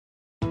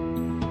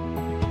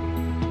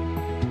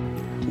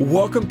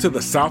Welcome to the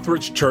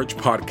Southridge Church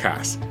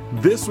Podcast.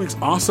 This week's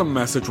awesome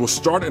message will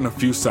start in a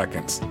few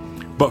seconds.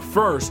 But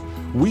first,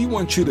 we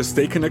want you to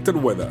stay connected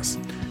with us.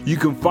 You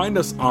can find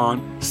us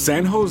on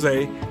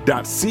sanjose.cc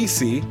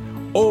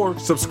or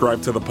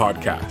subscribe to the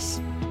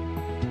podcast.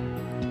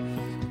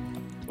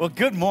 Well,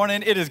 good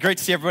morning. It is great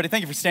to see everybody.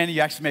 Thank you for standing.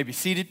 You actually may be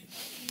seated.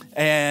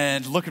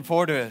 And looking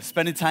forward to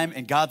spending time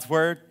in God's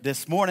Word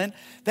this morning.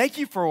 Thank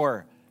you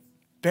for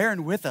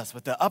bearing with us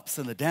with the ups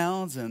and the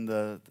downs and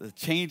the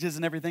changes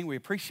and everything. We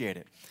appreciate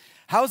it.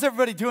 How's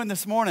everybody doing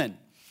this morning?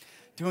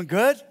 Doing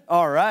good?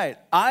 All right.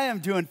 I am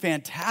doing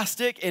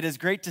fantastic. It is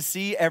great to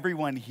see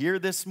everyone here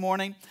this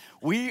morning.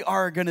 We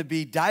are going to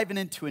be diving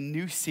into a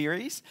new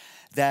series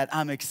that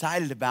I'm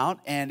excited about,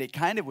 and it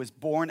kind of was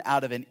born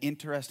out of an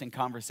interesting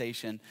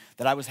conversation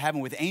that I was having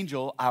with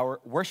Angel,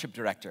 our worship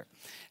director.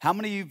 How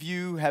many of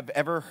you have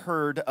ever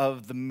heard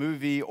of the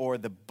movie or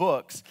the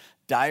books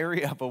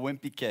Diary of a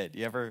Wimpy Kid?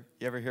 You ever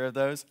hear of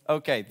those?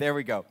 Okay, there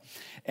we go.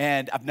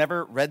 And I've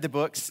never read the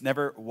books,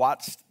 never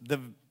watched the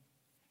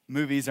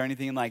movies or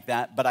anything like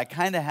that, but I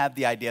kind of have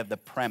the idea of the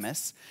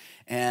premise,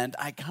 and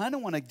I kind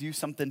of want to do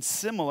something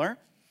similar,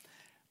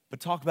 but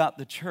talk about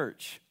the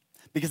church.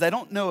 Because I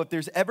don't know if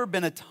there's ever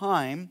been a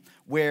time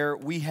where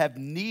we have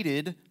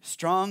needed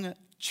strong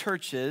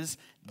churches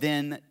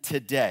than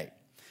today.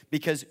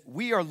 Because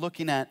we are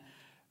looking at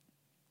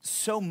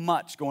so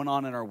much going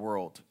on in our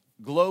world.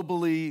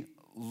 Globally,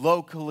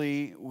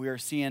 locally, we are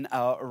seeing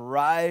a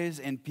rise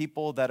in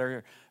people that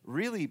are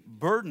really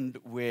burdened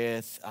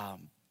with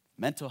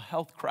mental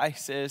health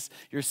crisis.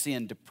 You're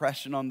seeing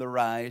depression on the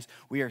rise.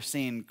 We are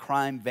seeing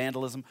crime,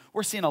 vandalism.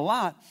 We're seeing a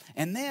lot.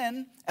 And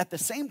then, at the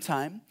same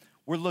time,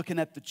 we're looking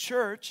at the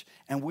church,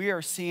 and we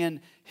are seeing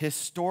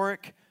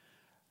historic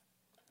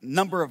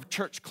number of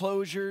church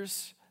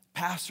closures,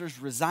 pastors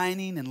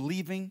resigning and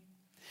leaving.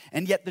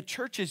 And yet the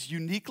church is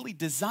uniquely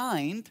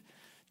designed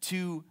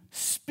to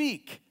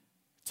speak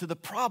to the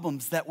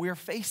problems that we're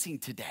facing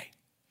today.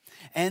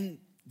 And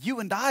you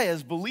and I,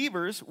 as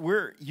believers,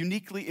 we're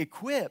uniquely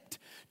equipped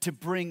to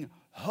bring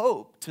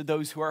hope to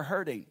those who are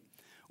hurting.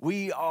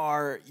 We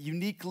are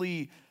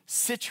uniquely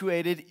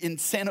situated in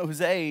San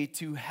Jose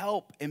to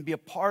help and be a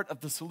part of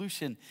the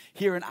solution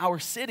here in our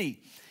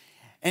city.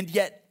 And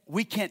yet,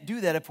 we can't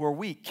do that if we're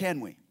weak,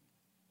 can we?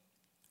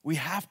 We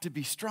have to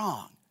be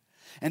strong.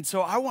 And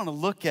so I want to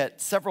look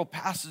at several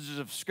passages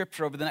of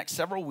Scripture over the next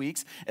several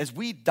weeks as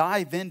we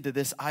dive into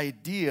this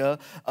idea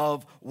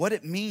of what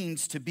it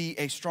means to be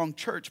a strong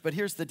church. But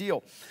here's the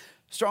deal.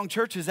 Strong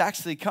churches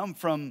actually come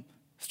from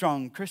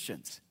strong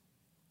Christians.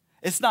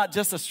 It's not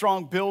just a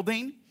strong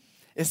building.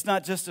 It's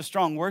not just a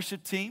strong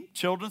worship team,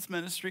 children's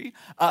ministry,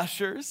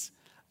 ushers,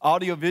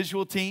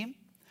 audiovisual team.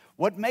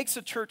 What makes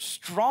a church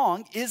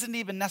strong isn't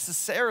even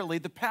necessarily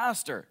the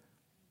pastor.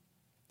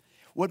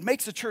 What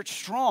makes a church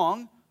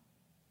strong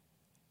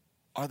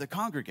are the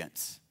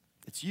congregants.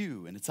 It's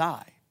you and it's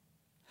I.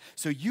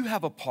 So you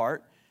have a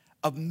part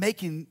of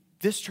making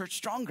this church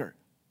stronger.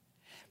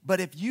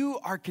 But if you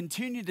are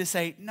continuing to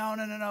say,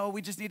 no,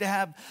 we just need to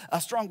have a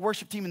strong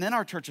worship team and then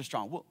our church is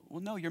strong. Well,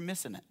 no, you're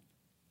missing it.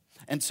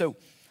 And so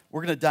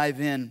we're going to dive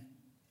in.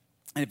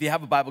 And if you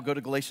have a Bible, go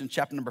to Galatians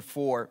chapter number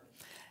 4.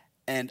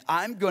 And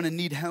I'm going to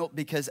need help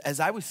because as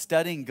I was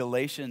studying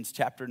Galatians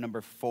chapter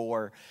number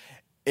 4,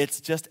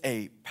 it's just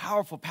a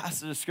powerful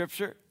passage of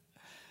Scripture.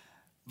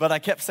 But I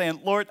kept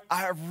saying, Lord,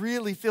 I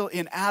really feel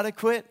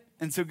inadequate.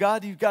 And so,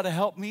 God, you've got to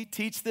help me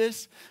teach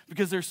this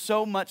because there's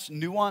so much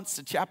nuance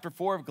to chapter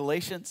 4 of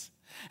Galatians.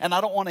 And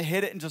I don't want to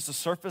hit it in just a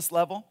surface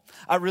level.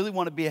 I really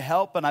want to be a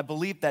help, and I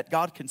believe that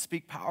God can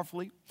speak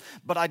powerfully.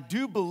 But I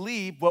do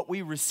believe what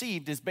we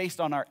received is based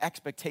on our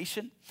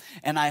expectation.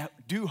 And I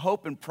do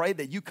hope and pray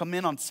that you come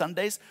in on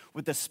Sundays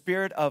with the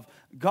spirit of,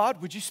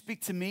 God, would you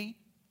speak to me?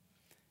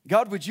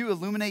 God, would you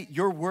illuminate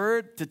your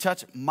word to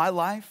touch my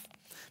life?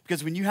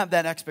 Because when you have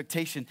that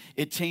expectation,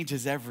 it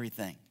changes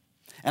everything.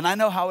 And I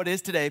know how it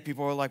is today.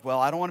 People are like, well,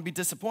 I don't want to be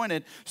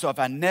disappointed. So if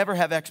I never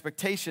have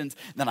expectations,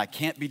 then I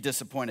can't be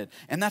disappointed.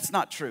 And that's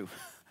not true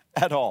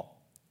at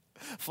all.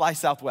 Fly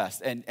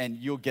Southwest and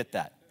you'll get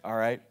that, all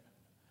right?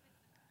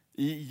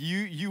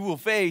 You will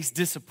face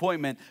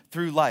disappointment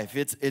through life.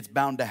 It's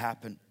bound to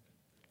happen.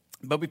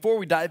 But before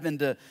we dive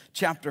into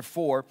chapter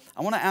 4,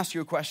 I want to ask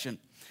you a question.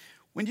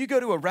 When you go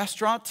to a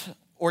restaurant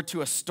or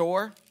to a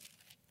store,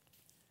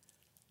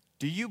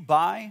 do you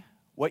buy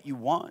what you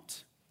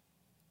want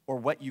or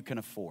what you can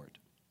afford?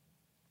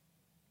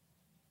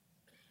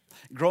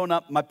 Growing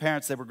up, my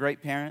parents, they were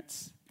great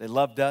parents. They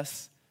loved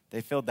us.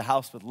 They filled the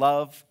house with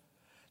love.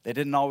 They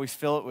didn't always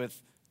fill it with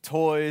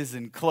toys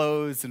and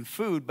clothes and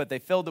food, but they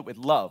filled it with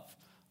love,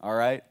 all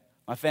right?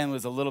 My family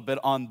was a little bit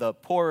on the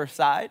poorer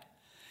side,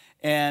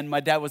 and my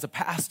dad was a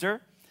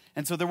pastor,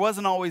 and so there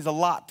wasn't always a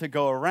lot to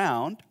go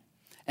around.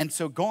 And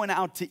so going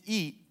out to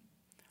eat,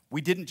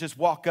 we didn't just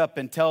walk up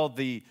and tell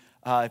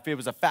if it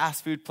was a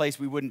fast food place,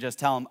 we wouldn't just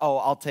tell them, oh,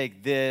 I'll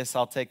take this,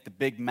 I'll take the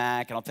Big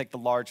Mac, and I'll take the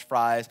large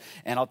fries,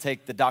 and I'll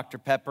take the Dr.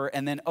 Pepper,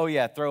 and then, oh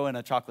yeah, throw in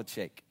a chocolate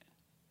shake.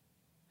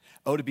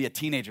 Oh, to be a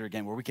teenager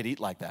again where we could eat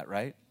like that,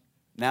 right?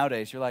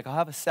 Nowadays, you're like, I'll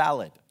have a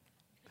salad.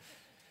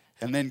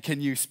 And then can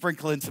you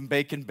sprinkle in some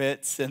bacon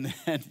bits? And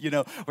then,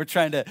 we're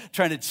trying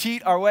to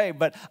cheat our way.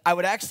 But I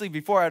would actually,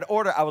 before I'd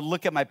order, I would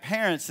look at my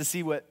parents to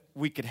see what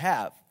we could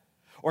have.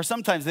 Or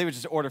sometimes they would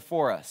just order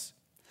for us.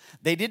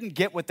 They didn't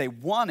get what they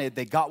wanted,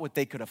 they got what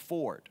they could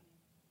afford.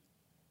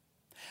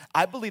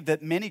 I believe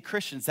that many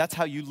Christians, that's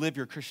how you live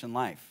your Christian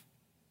life.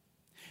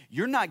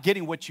 You're not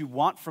getting what you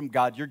want from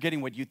God, you're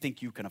getting what you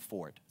think you can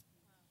afford.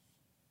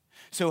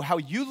 So how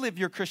you live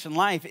your Christian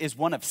life is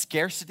one of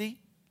scarcity,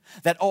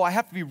 that, I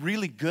have to be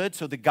really good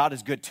so that God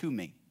is good to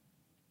me.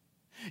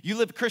 You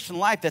live a Christian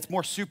life that's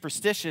more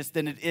superstitious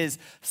than it is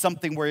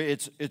something where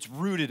it's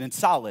rooted and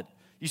solid.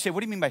 You say,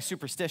 what do you mean by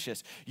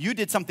superstitious? You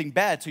did something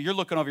bad, so you're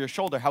looking over your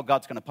shoulder how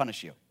God's going to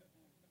punish you.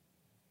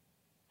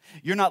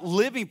 You're not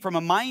living from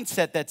a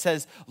mindset that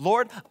says,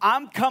 Lord,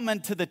 I'm coming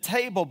to the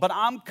table, but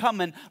I'm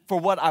coming for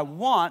what I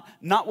want,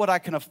 not what I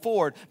can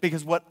afford,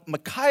 because what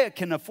Micaiah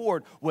can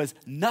afford was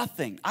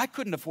nothing. I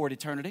couldn't afford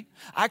eternity.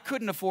 I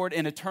couldn't afford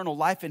an eternal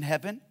life in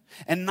heaven,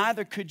 and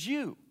neither could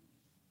you.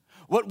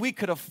 What we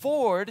could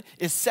afford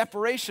is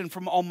separation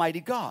from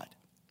Almighty God.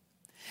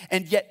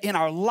 And yet in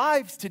our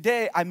lives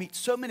today, I meet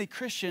so many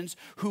Christians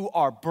who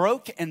are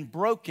broke and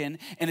broken,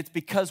 and it's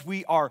because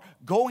we are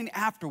going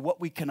after what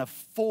we can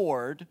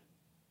afford,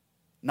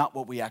 not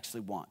what we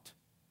actually want.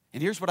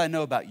 And here's what I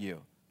know about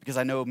you, because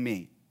I know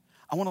me.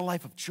 I want a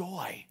life of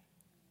joy.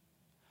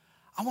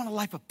 I want a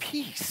life of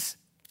peace.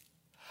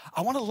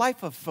 I want a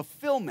life of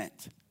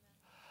fulfillment.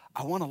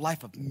 I want a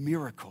life of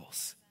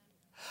miracles.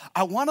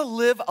 I want to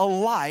live a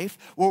life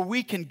where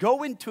we can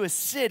go into a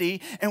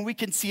city and we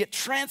can see it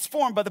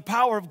transformed by the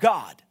power of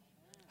God.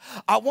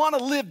 I want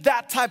to live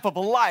that type of a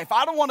life.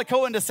 I don't want to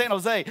go into San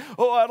Jose,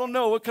 I don't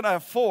know, what can I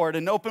afford?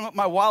 And open up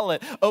my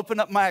wallet, open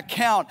up my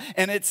account,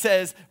 and it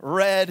says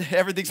red,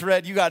 everything's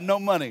red, you got no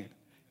money.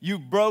 You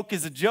broke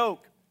as a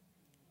joke.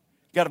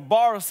 You got to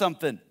borrow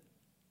something.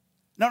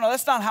 No,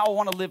 that's not how I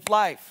want to live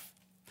life.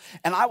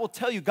 And I will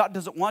tell you, God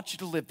doesn't want you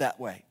to live that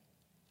way.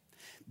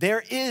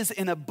 There is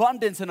an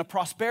abundance and a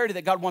prosperity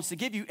that God wants to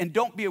give you. And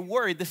don't be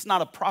worried, this is not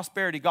a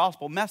prosperity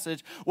gospel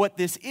message. What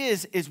this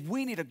is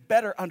we need a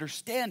better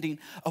understanding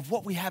of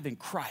what we have in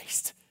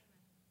Christ.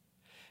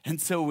 And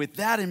so with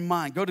that in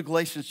mind, go to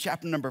Galatians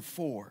chapter number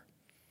 4.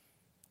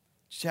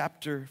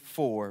 Chapter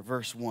 4,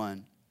 verse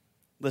 1.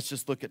 Let's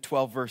just look at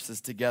 12 verses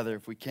together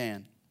if we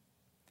can.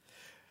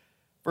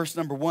 Verse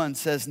number 1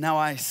 says, now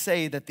I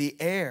say that the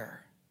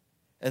heir,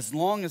 as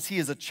long as he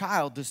is a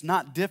child, does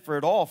not differ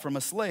at all from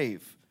a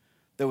slave,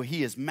 though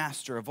he is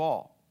master of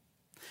all,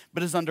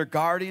 but is under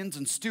guardians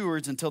and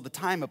stewards until the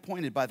time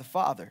appointed by the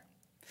Father.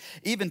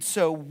 Even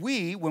so,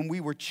 we, when we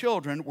were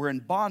children, were in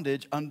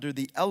bondage under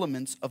the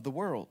elements of the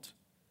world.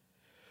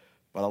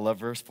 But I love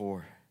verse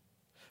 4.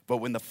 But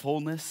when the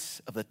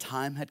fullness of the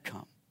time had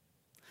come,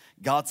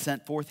 God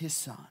sent forth his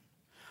Son,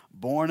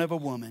 born of a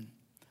woman,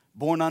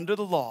 born under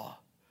the law,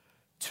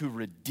 to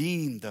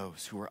redeem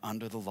those who are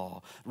under the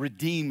law.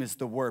 Redeem is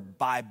the word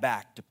buy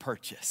back, to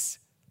purchase.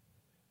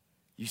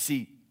 You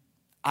see,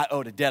 I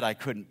owed a debt I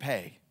couldn't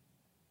pay.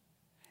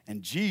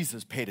 And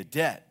Jesus paid a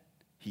debt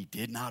he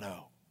did not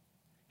owe.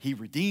 He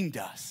redeemed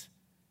us.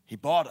 He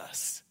bought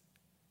us.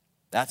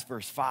 That's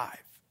verse 5.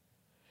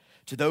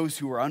 To those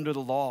who were under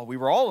the law, we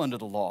were all under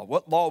the law.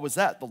 What law was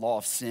that? The law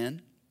of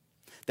sin.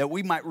 That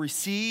we might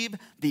receive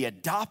the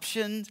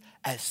adoption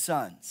as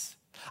sons.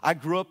 I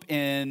grew up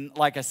in,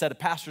 like I said, a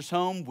pastor's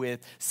home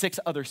with 6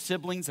 other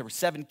siblings. There were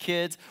 7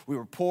 kids. We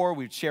were poor.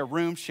 We would share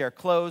rooms, share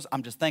clothes.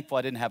 I'm just thankful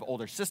I didn't have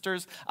older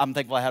sisters. I'm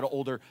thankful I had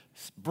older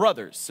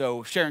brothers,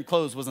 so sharing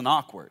clothes wasn't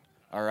awkward,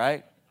 all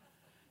right?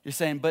 You're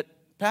saying, but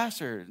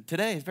Pastor,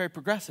 today is very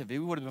progressive. We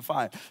would have been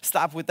fine.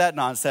 Stop with that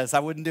nonsense. I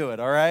wouldn't do it,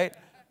 all right?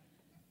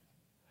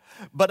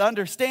 But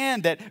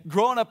understand that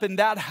growing up in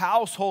that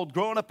household,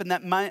 growing up in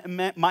that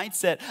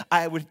mindset,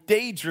 I would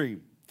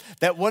daydream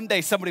that one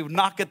day somebody would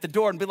knock at the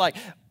door and be like,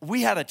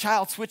 we had a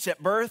child switch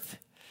at birth,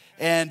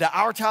 and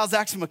our child's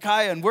actually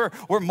Micaiah, and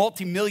we're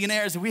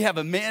multimillionaires, and we have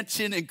a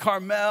mansion in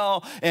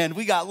Carmel, and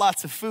we got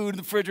lots of food in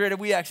the refrigerator.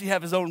 We actually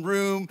have his own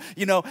room,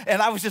 and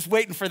I was just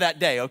waiting for that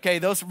day, okay?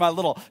 Those were my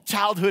little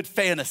childhood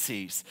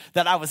fantasies,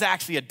 that I was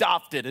actually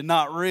adopted and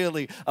not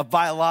really a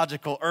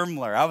biological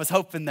Ermler. I was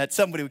hoping that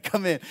somebody would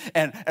come in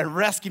and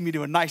rescue me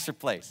to a nicer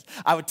place.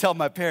 I would tell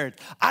my parents,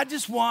 I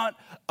just want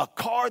a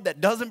car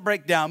that doesn't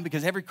break down,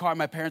 because every car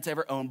my parents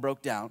ever owned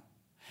broke down.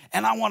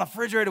 And I want a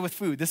refrigerator with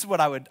food. This is what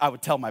I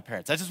would tell my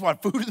parents. I just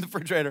want food in the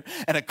refrigerator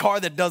and a car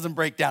that doesn't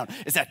break down.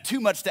 Is that too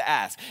much to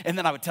ask? And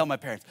then I would tell my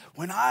parents,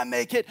 when I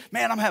make it,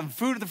 man, I'm having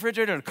food in the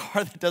refrigerator and a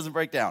car that doesn't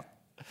break down.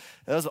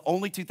 Those are the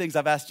only 2 things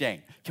I've asked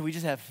Jane. Can we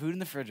just have food in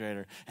the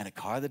refrigerator and a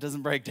car that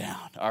doesn't break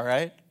down, all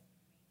right?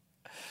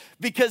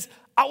 Because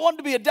I wanted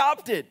to be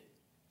adopted.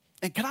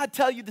 And can I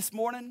tell you this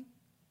morning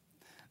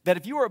that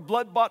if you are a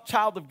blood-bought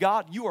child of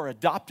God, you are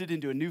adopted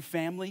into a new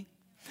family.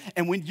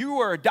 And when you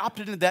are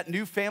adopted into that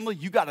new family,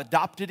 you got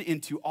adopted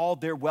into all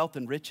their wealth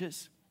and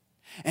riches.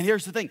 And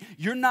here's the thing.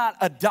 You're not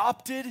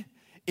adopted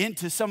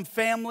into some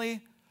family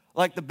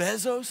like the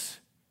Bezos,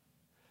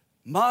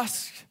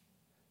 Musk.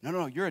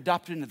 No. You're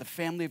adopted into the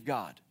family of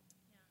God.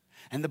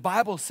 And the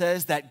Bible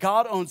says that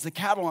God owns the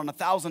cattle on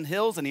 1,000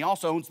 hills, and he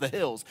also owns the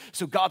hills.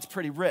 So God's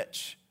pretty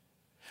rich.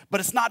 But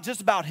it's not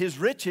just about his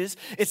riches.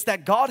 It's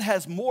that God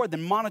has more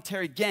than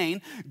monetary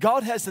gain.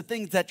 God has the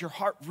things that your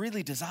heart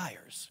really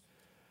desires,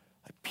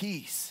 like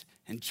peace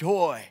and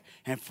joy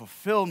and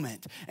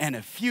fulfillment and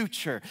a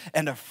future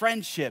and a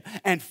friendship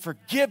and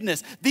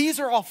forgiveness. These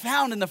are all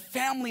found in the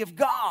family of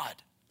God.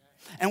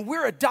 And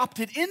we're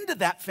adopted into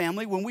that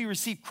family when we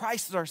receive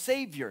Christ as our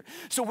Savior.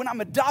 So when I'm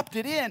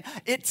adopted in,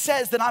 it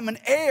says that I'm an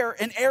heir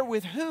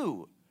with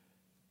who?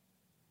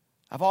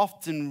 I've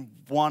often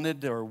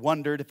wanted or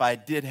wondered if I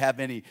did have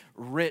any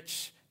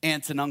rich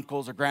aunts and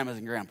uncles or grandmas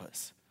and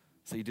grandpas.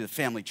 So you do the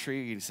family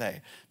tree and you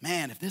say,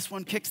 man, if this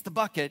one kicks the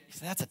bucket, you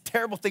say, that's a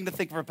terrible thing to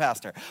think for a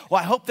pastor. Well,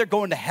 I hope they're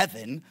going to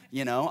heaven,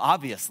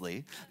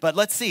 obviously. But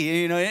let's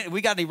see,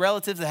 we got any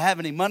relatives that have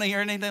any money or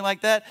anything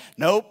like that?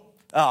 Nope.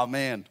 Oh,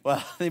 man.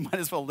 Well, they might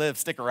as well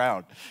stick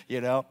around,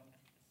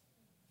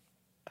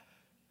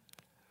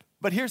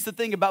 But here's the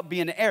thing about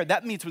being an heir.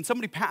 That means when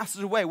somebody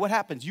passes away, what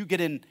happens? You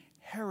get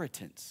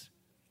inheritance.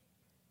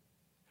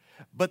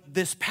 But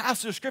this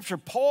passage of scripture,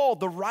 Paul,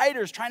 the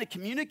writer, is trying to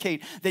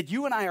communicate that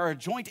you and I are a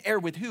joint heir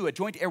with who? A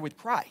joint heir with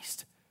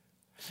Christ.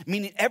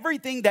 Meaning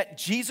everything that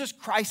Jesus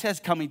Christ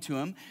has coming to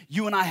him,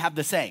 you and I have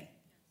the same.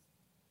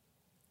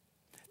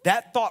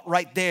 That thought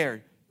right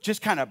there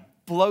just kind of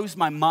blows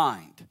my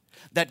mind.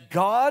 That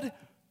God,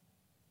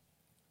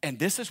 and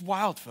this is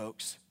wild,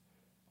 folks,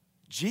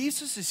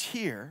 Jesus is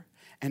here,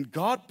 and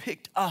God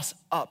picked us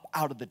up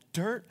out of the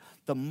dirt,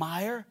 the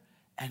mire,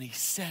 and he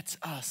sets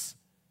us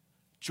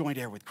joint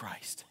heir with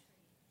Christ.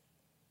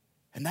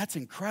 And that's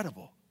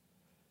incredible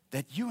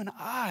that you and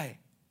I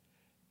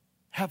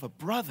have a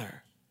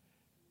brother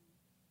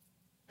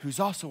who's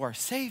also our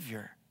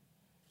Savior,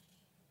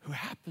 who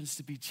happens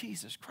to be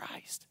Jesus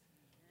Christ.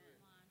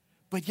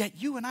 But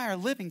yet you and I are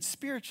living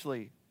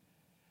spiritually,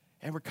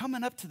 and we're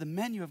coming up to the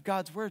menu of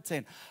God's word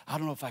saying, I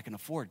don't know if I can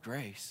afford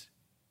grace.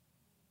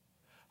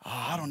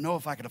 I don't know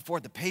if I can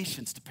afford the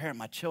patience to parent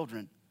my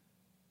children.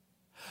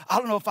 I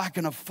don't know if I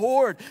can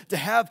afford to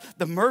have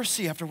the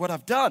mercy after what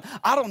I've done.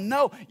 I don't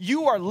know.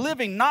 You are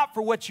living not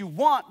for what you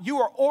want.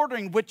 You are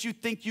ordering what you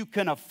think you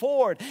can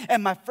afford.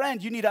 And my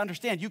friend, you need to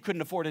understand you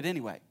couldn't afford it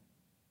anyway.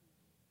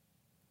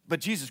 But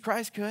Jesus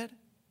Christ could.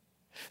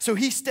 So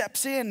he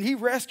steps in, he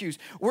rescues.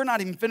 We're not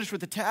even finished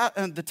with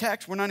the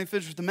text. We're not even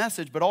finished with the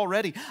message. But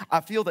already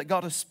I feel that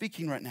God is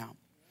speaking right now.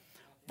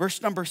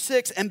 Verse number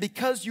 6, and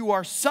because you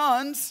are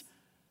sons,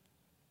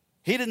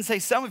 he didn't say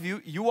some of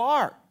you, you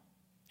are.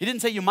 He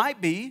didn't say you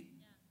might be.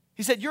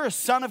 He said you're a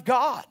son of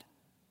God.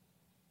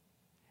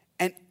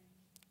 And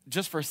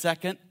just for a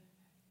second,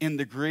 in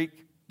the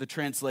Greek, the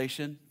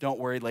translation, don't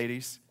worry,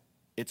 ladies,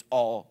 it's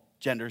all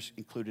genders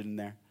included in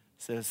there.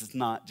 So this is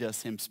not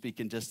just him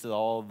speaking just to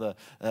all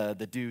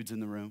the dudes in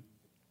the room.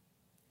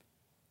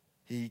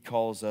 He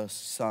calls us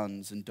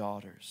sons and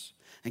daughters.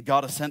 And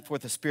God has sent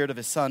forth the Spirit of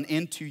his Son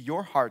into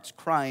your hearts,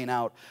 crying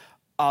out,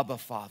 Abba,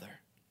 Father.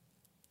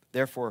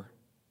 Therefore,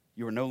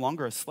 you are no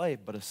longer a slave,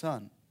 but a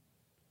son.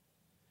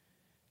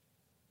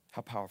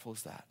 How powerful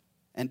is that?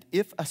 And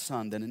if a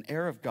son, then an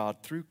heir of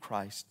God through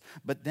Christ.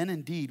 But then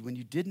indeed, when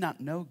you did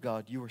not know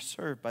God, you were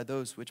served by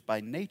those which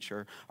by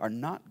nature are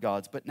not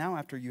God's. But now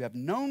after you have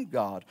known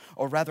God,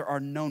 or rather are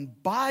known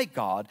by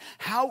God,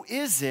 how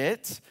is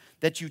it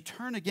that you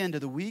turn again to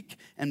the weak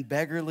and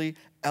beggarly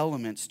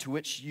elements to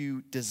which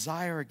you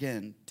desire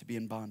again to be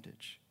in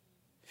bondage?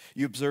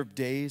 You observe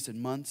days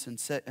and months and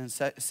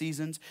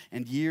seasons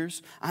and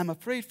years. I'm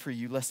afraid for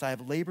you, lest I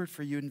have labored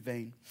for you in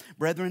vain.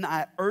 Brethren,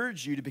 I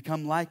urge you to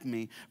become like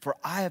me, for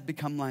I have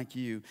become like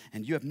you,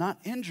 and you have not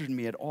injured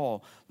me at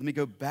all. Let me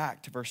go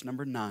back to verse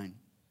number 9.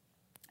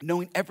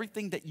 Knowing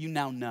everything that you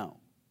now know,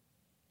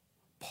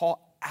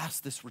 Paul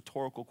asked this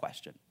rhetorical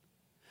question.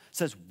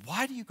 Says,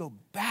 why do you go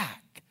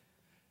back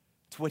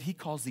to what he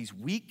calls these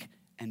weak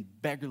and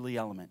beggarly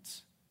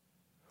elements?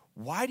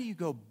 Why do you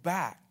go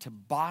back to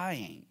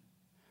buying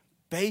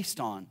based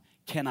on,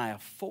 can I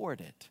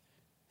afford it?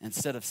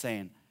 Instead of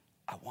saying,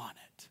 I want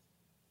it.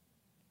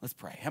 Let's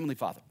pray. Heavenly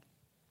Father,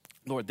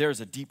 Lord,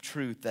 there's a deep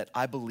truth that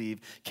I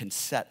believe can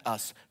set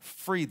us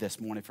free this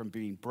morning from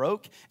being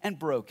broke and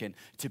broken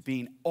to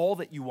being all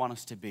that you want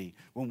us to be.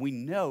 When we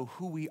know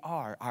who we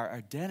are, our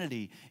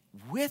identity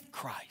with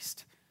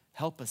Christ.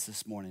 Help us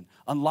this morning.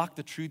 Unlock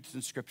the truths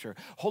in Scripture.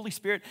 Holy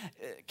Spirit,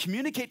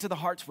 communicate to the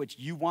hearts which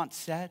you want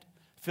said.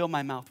 Fill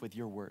my mouth with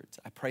your words.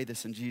 I pray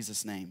this in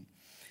Jesus' name.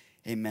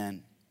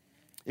 Amen.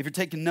 If you're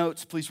taking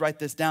notes, please write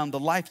this down. The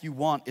life you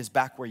want is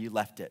back where you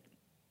left it.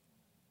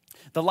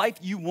 The life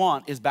you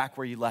want is back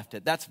where you left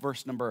it. That's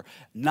verse number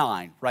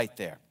 9 right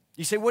there.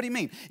 You say, what do you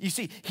mean? You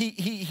see,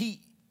 he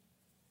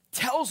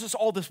tells us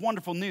all this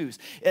wonderful news.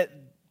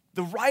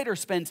 The writer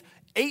spends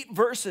 8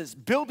 verses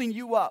building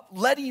you up,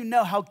 letting you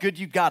know how good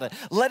you got it,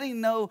 letting you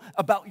know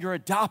about your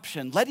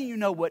adoption, letting you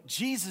know what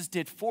Jesus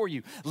did for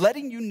you,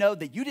 letting you know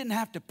that you didn't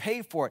have to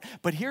pay for it,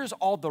 but here's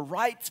all the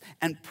rights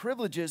and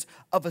privileges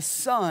of a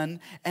son.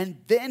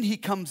 And then he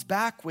comes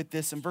back with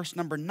this in verse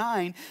number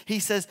 9. He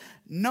says,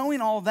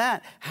 knowing all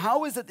that,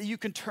 how is it that you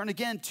can turn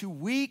again to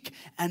weak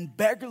and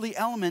beggarly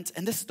elements?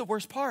 And this is the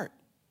worst part.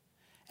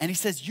 And he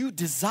says, you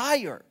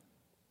desire.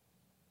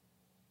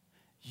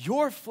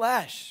 Your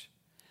flesh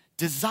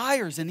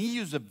desires, and he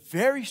used a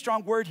very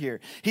strong word here.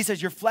 He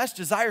says, your flesh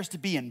desires to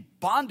be in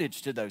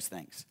bondage to those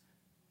things.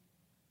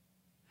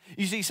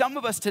 You see, some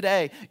of us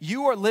today,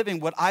 you are living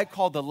what I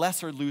call the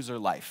lesser loser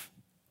life.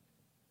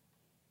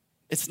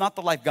 It's not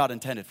the life God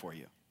intended for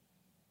you.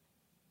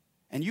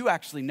 And you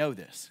actually know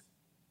this.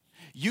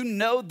 You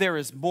know there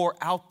is more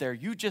out there.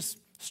 You just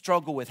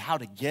struggle with how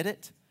to get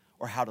it,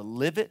 or how to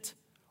live it,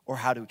 or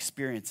how to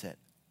experience it.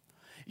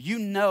 You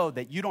know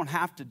that you don't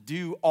have to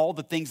do all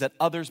the things that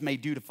others may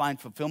do to find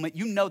fulfillment.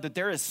 You know that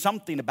there is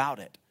something about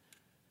it.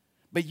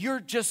 But you're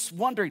just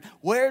wondering,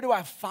 where do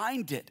I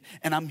find it?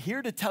 And I'm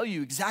here to tell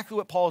you exactly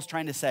what Paul is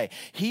trying to say.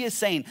 He is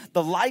saying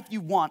the life you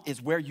want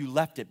is where you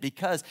left it,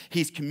 because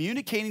he's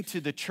communicating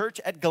to the church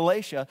at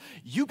Galatia,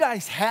 you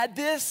guys had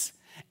this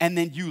and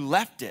then you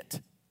left it.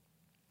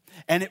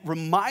 And it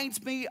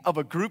reminds me of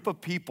a group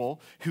of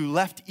people who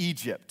left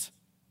Egypt.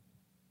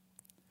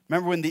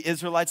 Remember when the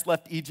Israelites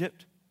left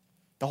Egypt?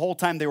 The whole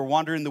time they were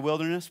wandering in the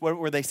wilderness, what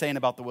were they saying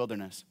about the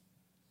wilderness?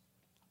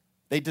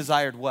 They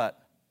desired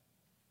what?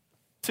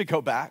 To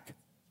go back.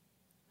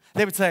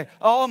 They would say,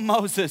 oh,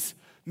 Moses,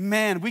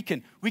 man, we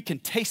can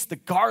taste the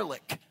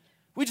garlic.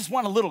 We just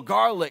want a little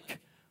garlic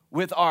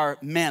with our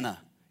manna.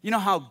 You know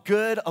how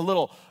good a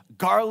little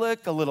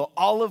garlic, a little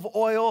olive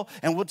oil,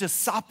 and we'll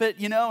just sop it,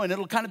 and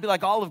it'll kind of be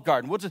like Olive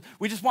Garden.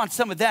 We just want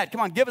some of that.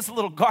 Come on, give us a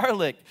little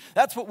garlic.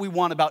 That's what we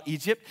want about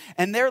Egypt.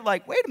 And they're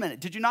like, wait a minute,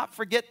 did you not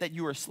forget that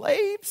you were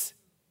slaves?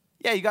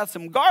 Yeah, you got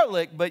some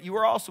garlic, but you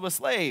were also a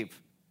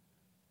slave.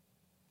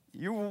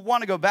 You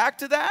want to go back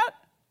to that?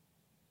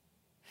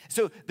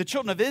 So the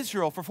children of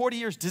Israel for 40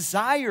 years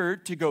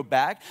desired to go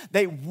back.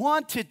 They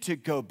wanted to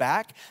go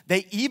back.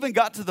 They even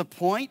got to the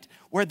point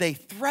where they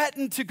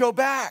threatened to go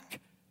back.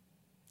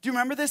 Do you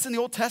remember this in the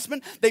Old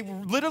Testament? They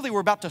literally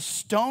were about to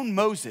stone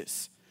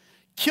Moses,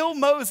 kill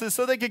Moses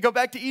so they could go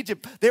back to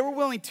Egypt. They were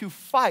willing to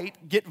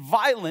fight, get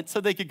violent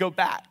so they could go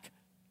back.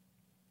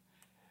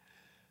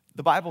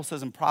 The Bible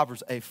says in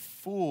Proverbs, a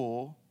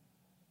fool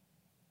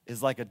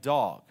is like a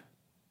dog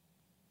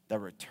that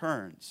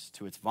returns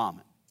to its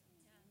vomit.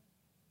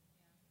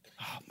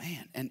 Oh,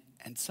 man.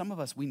 And some of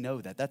us, we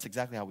know that. That's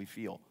exactly how we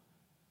feel.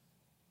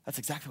 That's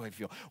exactly how we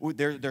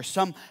feel. There's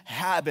some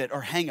habit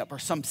or hang up or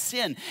some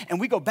sin, and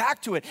we go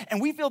back to it, and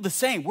we feel the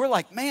same. We're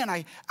like, man,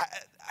 I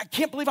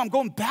can't believe I'm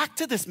going back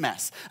to this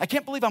mess. I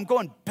can't believe I'm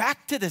going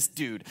back to this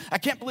dude. I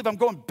can't believe I'm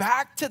going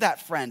back to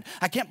that friend.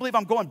 I can't believe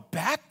I'm going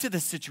back to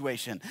this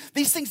situation.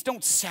 These things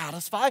don't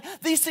satisfy.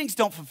 These things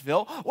don't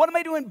fulfill. What am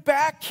I doing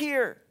back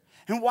here?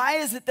 And why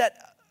is it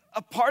that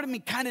a part of me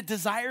kind of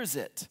desires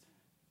it?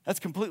 That's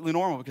completely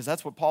normal, because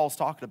that's what Paul's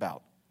talking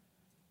about.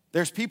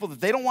 There's people that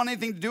they don't want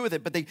anything to do with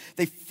it, but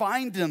they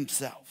find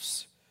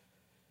themselves.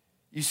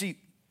 You see,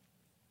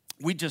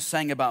 we just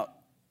sang about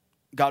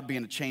God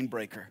being a chain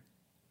breaker.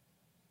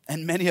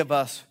 And many of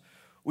us,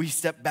 we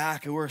step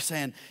back and we're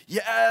saying,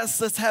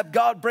 yes, let's have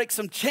God break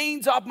some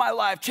chains off my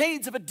life,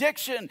 chains of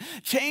addiction,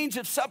 chains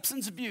of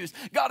substance abuse.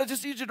 God, I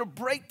just need you to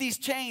break these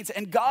chains.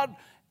 And God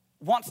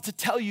wants to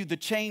tell you the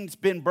chain's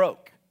been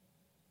broke.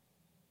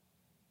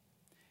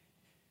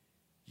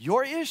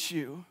 Your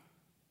issue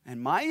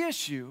and my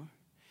issue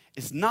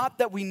is not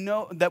that we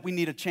know that we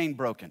need a chain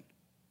broken.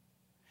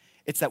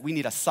 It's that we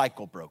need a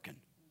cycle broken.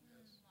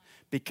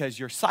 Because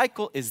your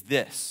cycle is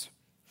this.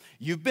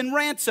 You've been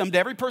ransomed,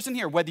 every person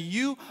here, whether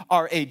you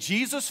are a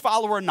Jesus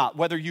follower or not,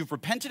 whether you've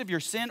repented of your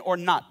sin or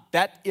not,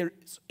 that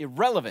is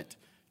irrelevant.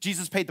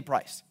 Jesus paid the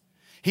price.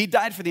 He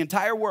died for the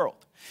entire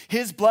world.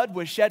 His blood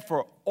was shed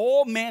for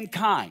all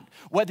mankind.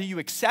 Whether you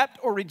accept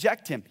or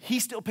reject him, he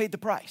still paid the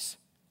price.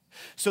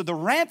 So the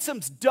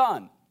ransom's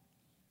done.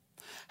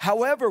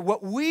 However,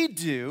 what we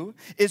do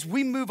is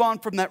we move on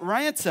from that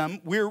ransom.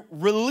 We're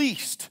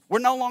released. We're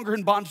no longer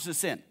in bondage to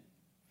sin.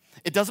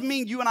 It doesn't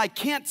mean you and I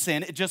can't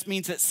sin. It just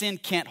means that sin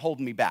can't hold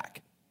me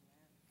back.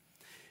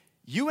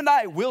 You and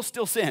I will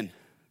still sin.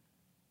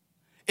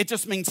 It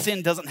just means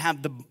sin doesn't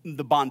have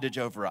the bondage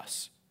over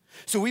us.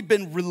 So we've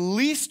been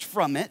released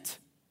from it,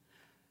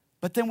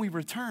 but then we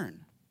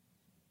return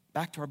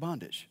back to our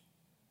bondage.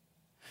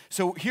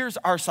 So here's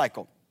our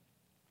cycle.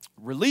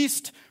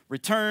 Released,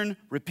 return,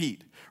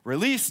 repeat.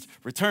 Released,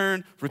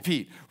 return,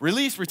 repeat.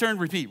 Release, return,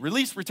 repeat.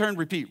 Release, return,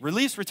 repeat.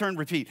 Release, return,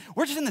 repeat.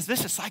 We're just in this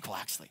vicious cycle,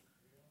 actually.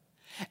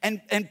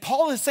 And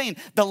Paul is saying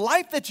the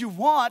life that you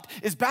want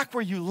is back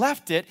where you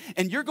left it,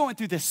 and you're going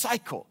through this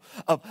cycle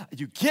of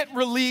you get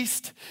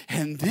released,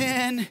 and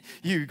then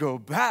you go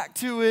back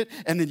to it,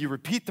 and then you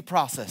repeat the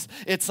process.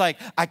 It's like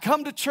I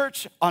come to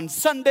church on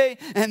Sunday,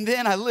 and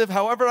then I live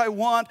however I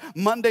want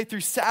Monday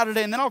through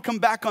Saturday, and then I'll come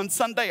back on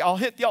Sunday, I'll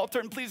hit the altar,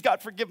 and please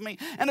God forgive me.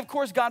 And of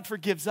course God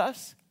forgives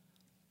us.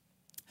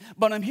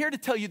 But I'm here to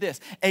tell you this,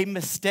 a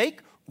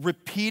mistake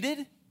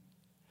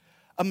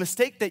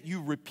that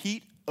you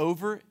repeat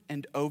over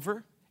and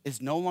over is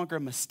no longer a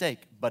mistake,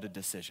 but a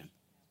decision.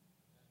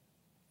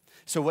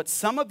 So what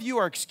some of you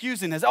are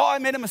excusing is, I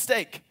made a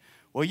mistake.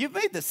 Well, you've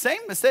made the same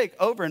mistake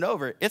over and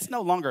over. It's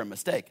no longer a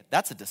mistake.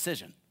 That's a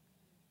decision.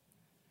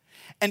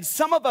 And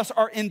some of us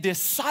are in this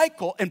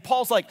cycle, and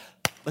Paul's like,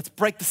 let's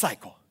break the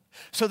cycle.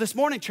 So this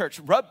morning, church,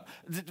 rub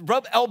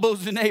elbows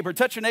with your neighbor,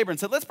 touch your neighbor, and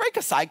say, let's break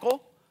a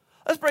cycle.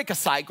 Let's break a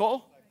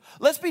cycle.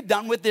 Let's be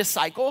done with this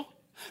cycle.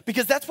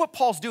 Because that's what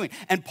Paul's doing.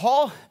 And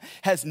Paul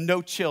has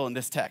no chill in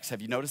this text.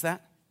 Have you noticed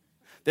that?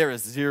 There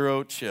is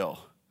zero chill.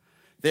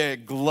 Their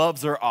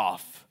gloves are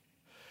off.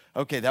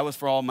 Okay, that was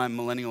for all my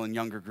millennial and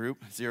younger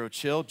group. Zero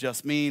chill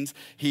just means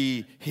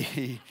he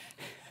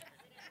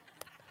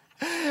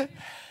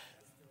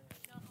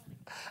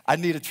I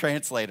need a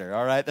translator,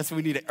 all right? That's why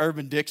we need an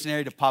Urban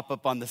Dictionary to pop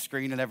up on the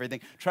screen and everything.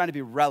 Trying to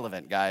be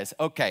relevant, guys.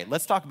 Okay,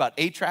 let's talk about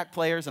 8-track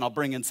players, and I'll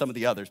bring in some of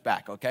the others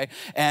back, okay?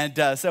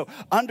 And so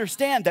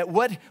understand that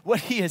what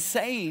he is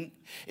saying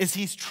is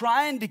he's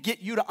trying to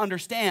get you to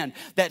understand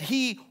that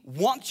he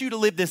wants you to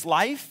live this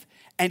life,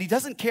 and he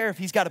doesn't care if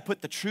he's got to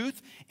put the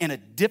truth in a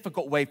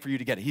difficult way for you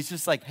to get it. He's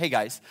just like, hey,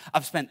 guys,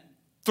 I've spent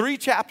 3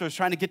 chapters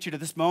trying to get you to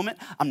this moment.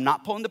 I'm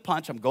not pulling the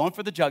punch. I'm going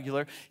for the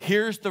jugular.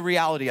 Here's the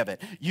reality of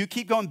it. You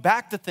keep going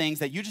back to things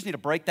that you just need to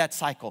break that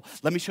cycle.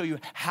 Let me show you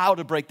how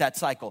to break that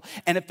cycle.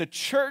 And if the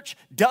church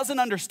doesn't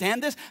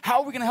understand this, how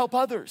are we going to help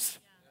others?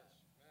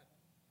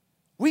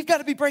 We've got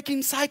to be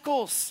breaking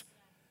cycles.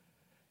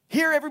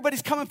 Here,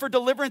 everybody's coming for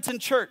deliverance in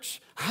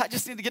church. I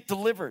just need to get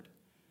delivered.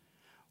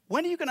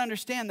 When are you going to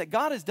understand that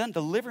God is done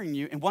delivering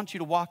you and wants you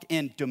to walk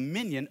in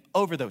dominion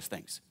over those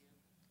things?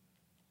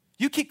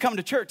 You keep coming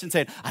to church and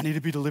saying, I need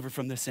to be delivered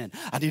from this sin.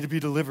 I need to be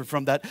delivered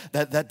from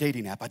that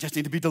dating app. I just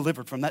need to be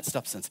delivered from that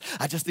substance.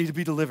 I just need to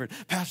be delivered.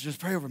 Pastor, just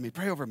pray over me,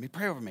 pray over me,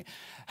 pray over me.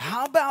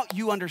 How about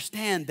you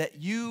understand that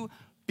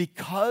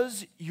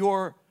because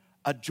you're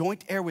a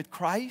joint heir with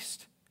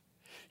Christ,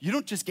 you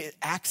don't just get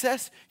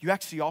access, you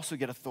actually also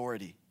get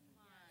authority.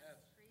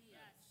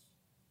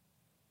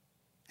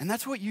 And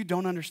that's what you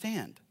don't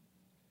understand.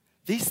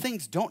 These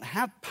things don't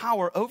have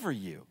power over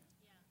you.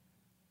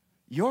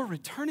 You're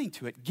returning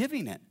to it,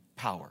 giving it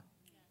power.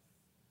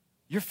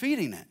 You're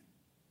feeding it.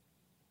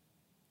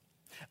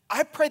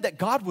 I pray that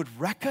God would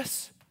wreck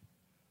us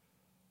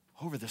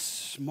over the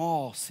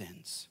small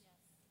sins.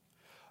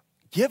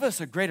 Give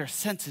us a greater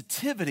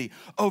sensitivity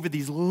over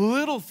these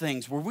little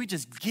things where we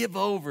just give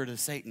over to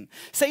Satan.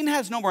 Satan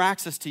has no more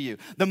access to you.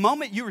 The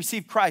moment you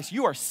receive Christ,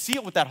 you are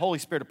sealed with that Holy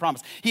Spirit of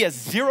promise. He has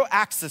zero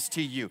access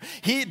to you.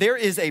 There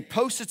is a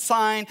posted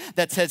sign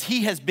that says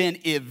he has been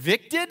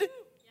evicted.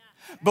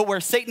 But where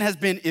Satan has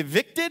been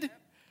evicted,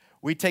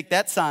 we take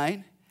that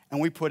sign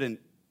and we put an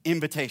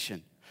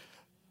invitation.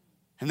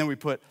 And then we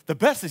put, the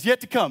best is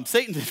yet to come.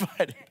 Satan's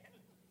invited.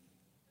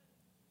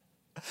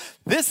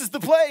 This is the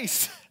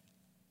place.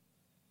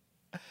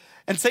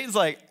 And Satan's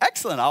like,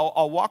 excellent,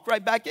 I'll walk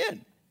right back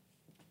in.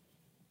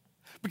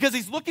 Because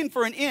he's looking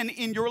for an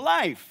in your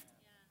life.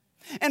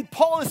 And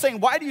Paul is saying,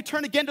 why do you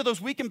turn again to those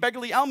weak and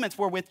beggarly elements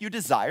wherewith you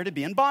desire to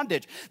be in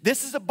bondage?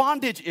 This is a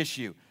bondage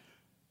issue.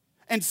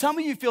 And some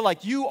of you feel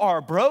like you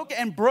are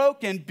broken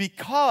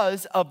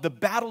because of the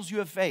battles you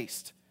have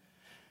faced.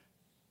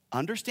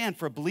 Understand,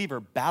 for a believer,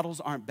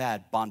 battles aren't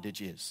bad,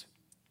 bondage is.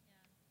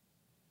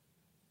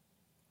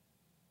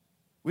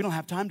 We don't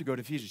have time to go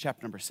to Ephesians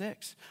chapter number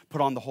 6.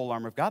 Put on the whole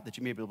armor of God that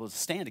you may be able to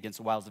stand against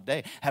the wiles of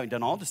day. Having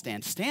done all to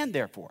stand, stand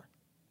therefore.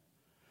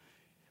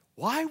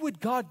 Why would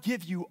God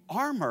give you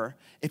armor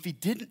if he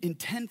didn't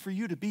intend for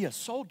you to be a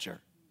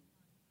soldier?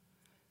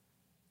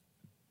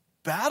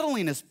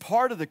 Battling is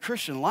part of the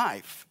Christian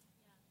life.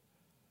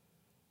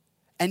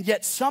 And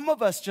yet some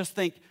of us just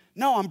think,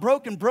 no, I'm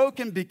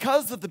broken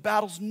because of the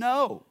battles.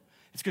 No,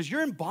 it's because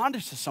you're in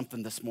bondage to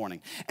something this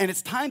morning. And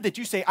it's time that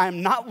you say, I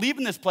am not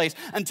leaving this place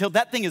until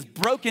that thing is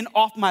broken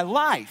off my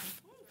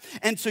life.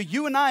 And so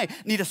you and I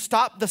need to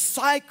stop the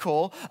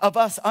cycle of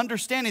us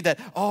understanding that,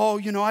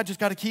 I just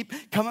got to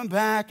keep coming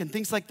back and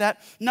things like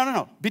that.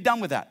 No. Be done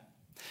with that.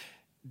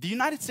 The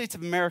United States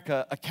of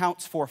America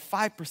accounts for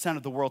 5%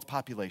 of the world's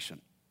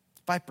population.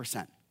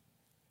 5%.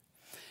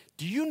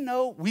 Do you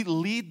know we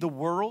lead the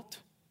world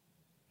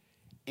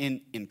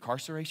in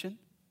incarceration?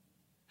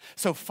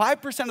 So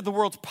 5% of the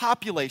world's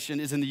population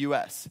is in the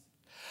U.S.,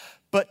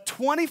 but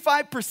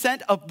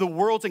 25% of the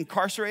world's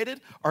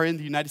incarcerated are in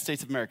the United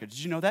States of America. Did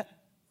you know that?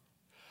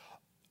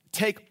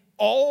 Take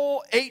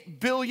all 8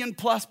 billion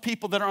plus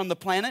people that are on the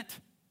planet,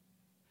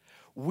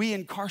 we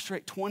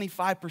incarcerate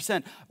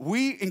 25%.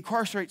 We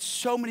incarcerate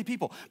so many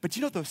people. But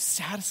you know the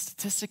saddest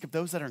statistic of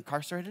those that are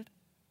incarcerated?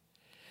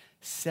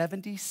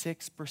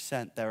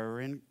 76% that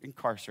are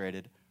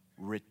incarcerated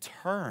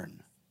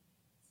return.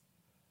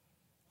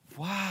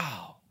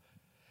 Wow,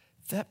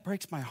 that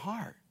breaks my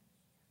heart.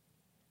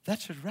 That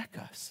should wreck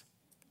us.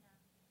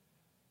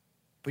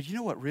 But you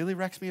know what really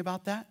wrecks me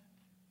about that?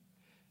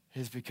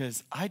 Is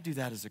because I do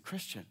that as a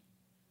Christian.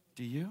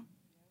 Do you?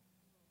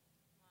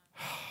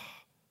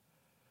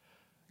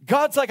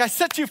 God's like, I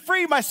set you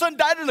free. My son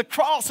died on the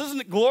cross.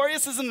 Isn't it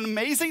glorious? Isn't it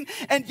amazing?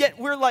 And yet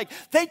we're like,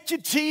 thank you,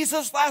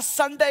 Jesus. Last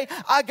Sunday,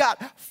 I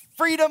got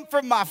freedom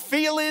from my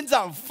feelings.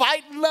 I'm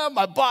fighting them.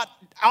 I bought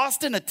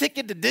Austin a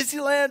ticket to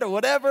Disneyland or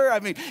whatever. I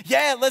mean,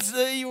 yeah,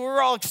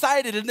 we're all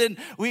excited. And then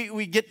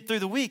we get through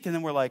the week and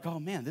then we're like, oh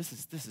man, this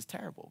is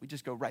terrible. We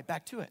just go right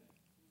back to it.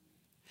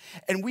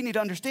 And we need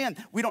to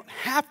understand, we don't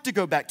have to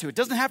go back to it. It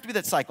doesn't have to be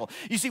that cycle.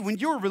 You see, when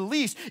you're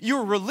released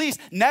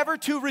never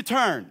to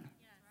return.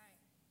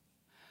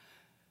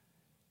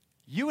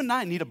 You and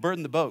I need to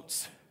burden the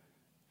boats.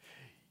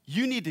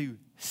 You need to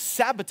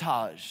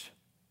sabotage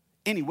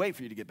any way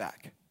for you to get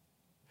back.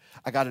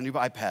 I got a new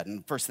iPad, and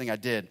the first thing I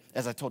did,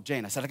 as I told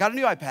Jane, I said, I got a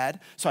new iPad,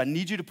 so I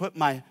need you to put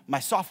my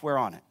software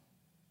on it.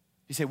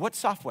 You say, what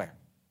software?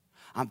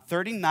 I'm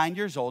 39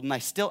 years old, and I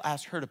still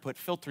ask her to put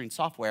filtering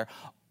software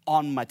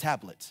on my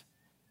tablets.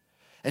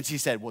 And she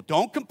said, well,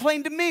 don't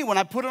complain to me when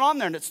I put it on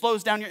there and it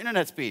slows down your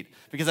internet speed,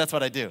 because that's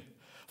what I do.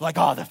 Like,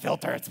 oh, the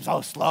filter, it's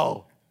so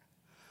slow.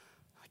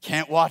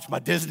 Can't watch my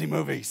Disney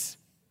movies.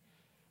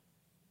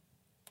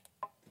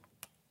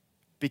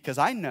 Because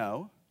I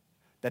know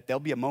that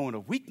there'll be a moment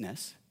of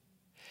weakness.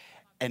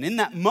 And in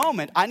that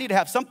moment, I need to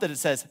have something that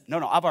says, no,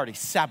 I've already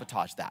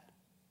sabotaged that.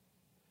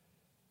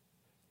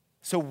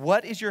 So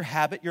what is your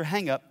habit, your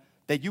hang up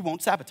that you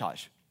won't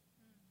sabotage?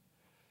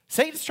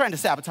 Satan's trying to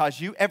sabotage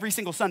you every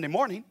single Sunday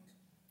morning.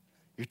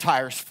 Your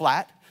tire's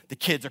flat. The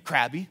kids are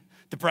crabby.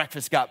 The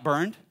breakfast got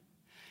burned.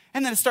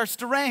 And then it starts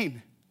to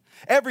rain.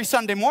 Every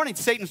Sunday morning,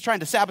 Satan's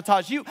trying to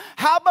sabotage you.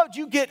 How about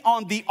you get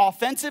on the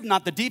offensive,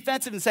 not the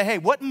defensive, and say, hey,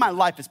 what in my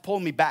life is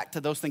pulling me back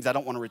to those things I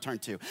don't want to return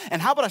to?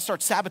 And how about I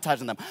start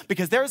sabotaging them?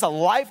 Because there's a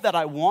life that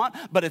I want,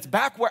 but it's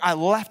back where I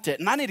left it,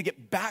 and I need to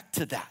get back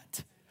to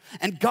that.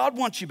 And God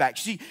wants you back.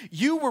 See,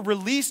 you were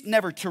released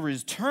never to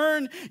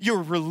return. You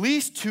were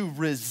released to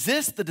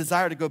resist the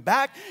desire to go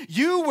back.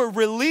 You were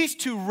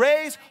released to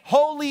raise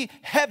holy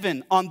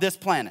heaven on this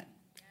planet.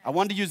 I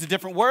wanted to use a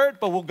different word,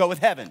 but we'll go with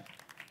heaven.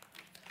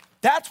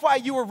 That's why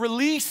you were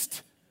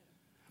released.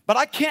 But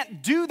I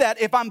can't do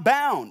that if I'm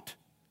bound.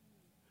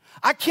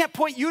 I can't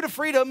point you to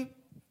freedom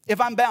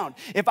if I'm bound.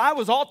 If I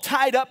was all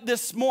tied up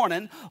this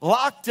morning,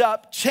 locked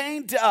up,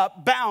 chained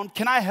up, bound,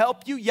 can I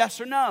help you?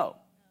 Yes or no?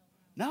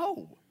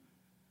 No.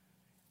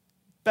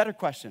 Better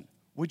question.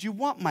 Would you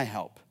want my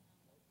help?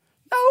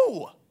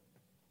 No.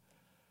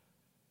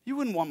 You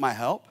wouldn't want my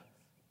help.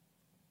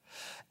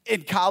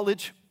 In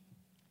college,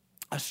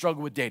 I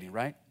struggled with dating,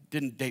 right?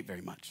 Didn't date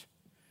very much.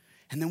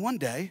 And then one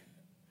day,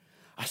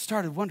 I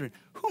started wondering,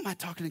 who am I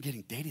talking to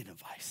getting dating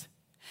advice?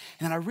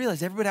 And then I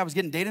realized everybody I was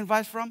getting dating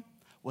advice from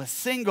was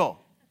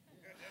single.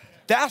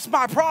 That's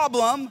my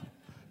problem,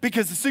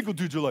 because the single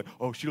dudes are like,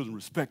 oh, she doesn't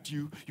respect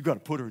you. You got to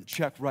put her in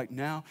check right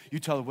now. You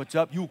tell her what's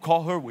up. You will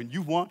call her when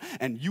you want,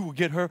 and you will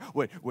get her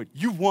what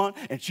you want,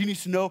 and she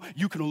needs to know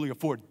you can only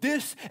afford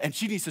this, and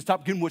she needs to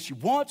stop getting what she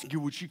wants and get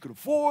what she could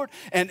afford.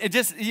 And it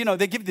just,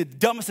 they give you the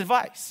dumbest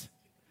advice.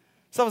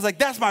 So I was like,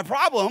 that's my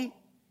problem.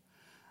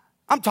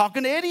 I'm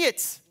talking to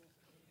idiots.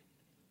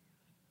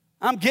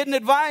 I'm getting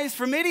advice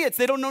from idiots.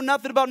 They don't know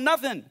nothing about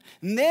nothing.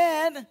 And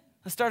then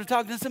I started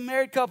talking to some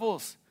married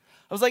couples.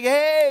 I was like,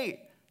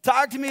 hey,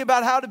 talk to me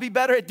about how to be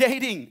better at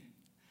dating.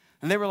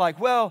 And they were like,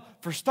 well,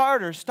 for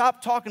starters,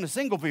 stop talking to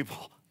single people.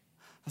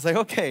 I was like,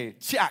 okay,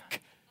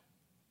 check.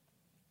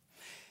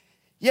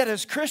 Yet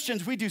as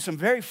Christians, we do some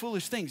very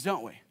foolish things,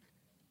 don't we?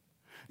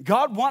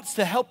 God wants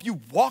to help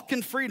you walk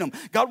in freedom.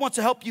 God wants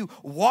to help you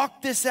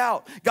walk this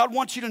out. God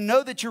wants you to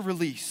know that you're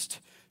released.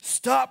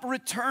 Stop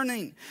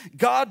returning.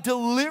 God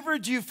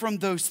delivered you from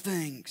those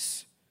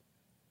things,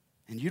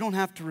 and you don't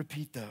have to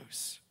repeat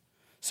those.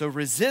 So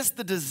resist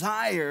the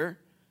desire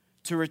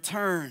to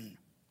return.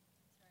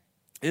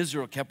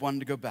 Israel kept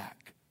wanting to go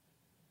back,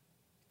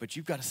 but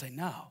you've got to say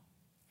no.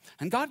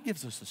 And God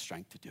gives us the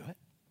strength to do it.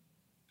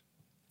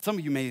 Some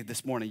of you may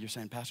this morning, you're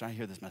saying, Pastor, I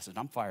hear this message.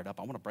 I'm fired up.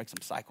 I want to break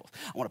some cycles.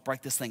 I want to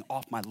break this thing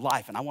off my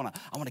life, and I want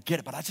to get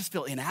it, but I just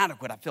feel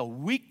inadequate. I feel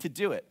weak to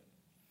do it.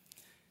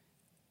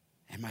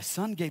 And my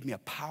son gave me a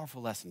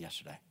powerful lesson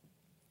yesterday.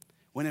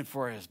 Went in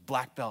for his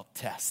black belt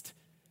test.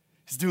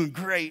 He's doing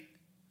great.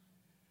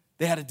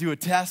 They had to do a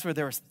test where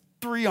there was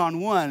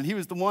 3-on-1. And he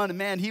was the one, and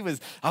man,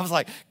 I was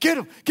like, get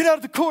him, get out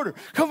of the corner.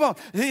 Come on,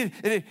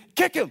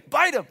 kick him,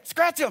 bite him,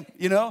 scratch him.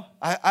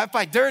 I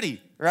fight dirty,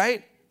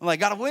 right? I'm like,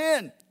 gotta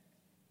win.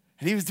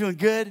 And he was doing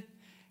good.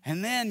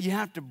 And then you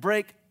have to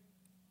break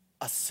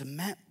a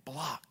cement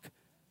block.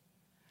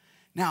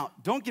 Now,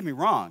 don't get me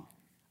wrong.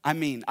 I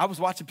mean, I was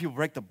watching people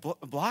break the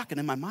block, and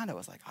in my mind, I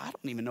was like, I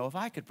don't even know if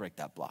I could break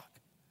that block.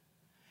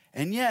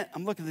 And yet,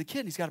 I'm looking at the kid,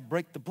 and he's got to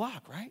break the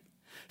block, right?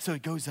 So he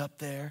goes up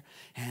there,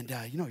 and,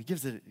 he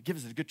gives it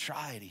a good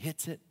try, and he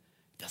hits it.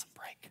 It doesn't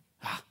break.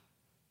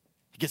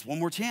 He gets one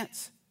more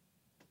chance.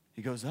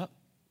 He goes up,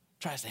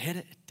 tries to hit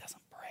it. It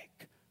doesn't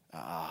break.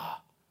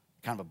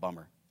 Kind of a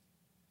bummer.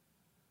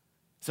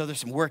 So there's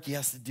some work he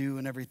has to do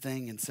and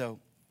everything. And so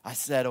I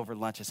said over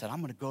lunch,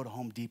 I'm going to go to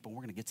Home Depot and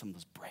we're going to get some of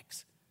those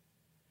bricks.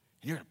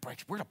 And we're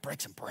going to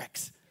break some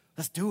bricks.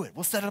 Let's do it.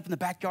 We'll set it up in the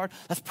backyard.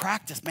 Let's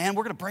practice, man.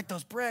 We're going to break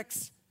those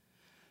bricks.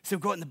 So we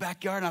go out in the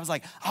backyard, and I was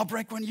like, I'll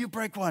break one, you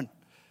break one.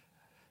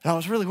 And I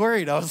was really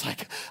worried. I was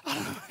like, I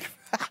don't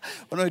know,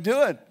 what am I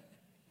doing?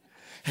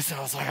 And so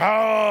I was like,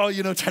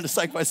 trying to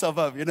psych myself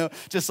up,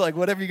 just like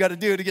whatever you got to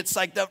do to get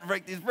psyched up to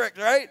break these bricks,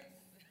 right?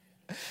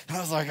 And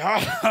I was like,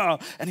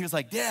 And he was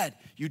like, Dad,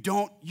 you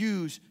don't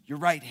use your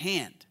right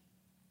hand.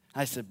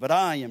 I said, but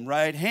I am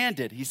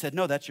right-handed. He said,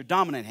 no, that's your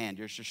dominant hand.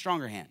 It's your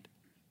stronger hand.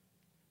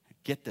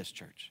 Get this,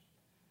 church.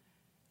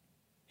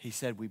 He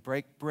said, we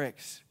break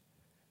bricks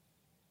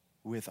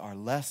with our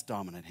less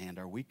dominant hand,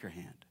 our weaker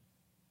hand.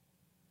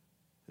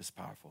 This is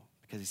powerful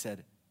because he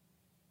said,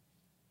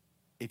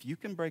 if you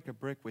can break a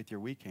brick with your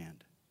weak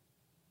hand,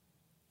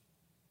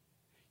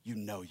 you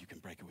know you can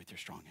break it with your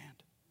strong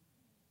hand.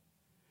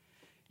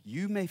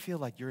 You may feel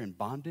like you're in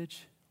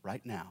bondage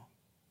right now,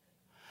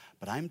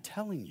 but I'm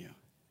telling you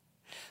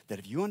that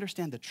if you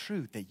understand the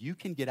truth that you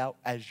can get out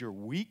as you're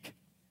weak,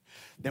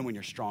 then when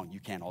you're strong, you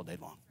can all day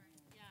long.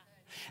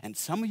 And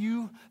some of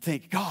you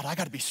think, God, I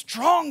got to be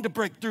strong to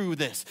break through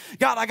this.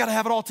 God, I got to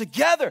have it all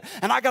together,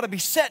 and I got to be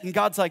set. And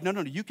God's like, no,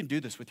 you can do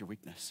this with your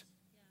weakness.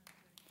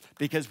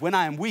 Because when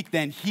I am weak,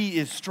 then he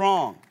is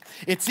strong.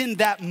 It's in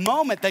that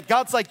moment that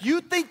God's like,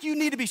 you think you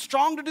need to be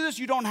strong to do this?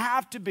 You don't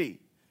have to be.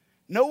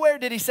 Nowhere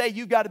did he say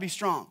you got to be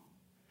strong.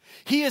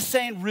 He is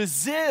saying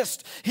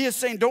resist. He is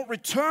saying don't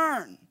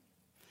return.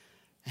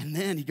 And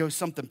then he goes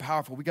something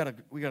powerful. We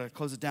gotta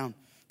close it down.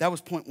 That was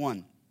point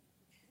 1.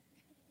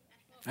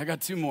 I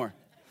got 2 more.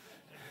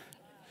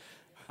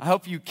 I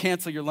hope you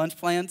cancel your lunch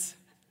plans.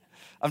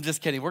 I'm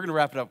just kidding. We're going to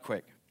wrap it up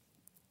quick.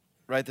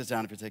 Write this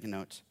down if you're taking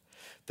notes.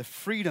 The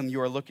freedom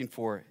you are looking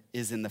for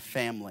is in the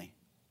family.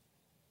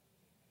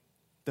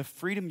 The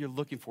freedom you're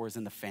looking for is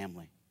in the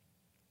family.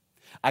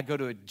 I go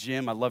to a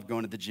gym. I love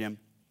going to the gym.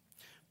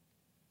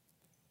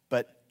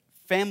 But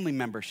family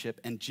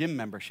membership and gym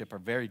membership are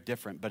very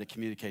different, but it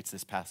communicates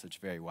this passage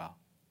very well.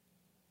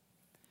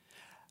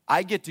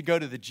 I get to go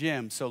to the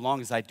gym so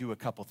long as I do a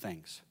couple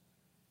things.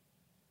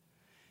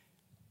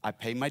 I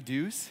pay my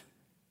dues,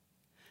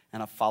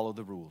 and I follow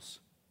the rules.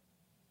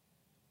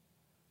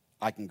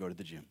 I can go to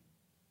the gym.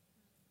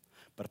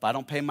 But if I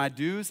don't pay my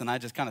dues and I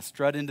just kind of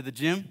strut into the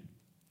gym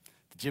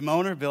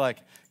owner will be like,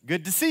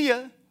 good to see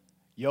you.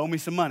 You owe me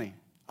some money.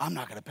 I'm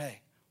not going to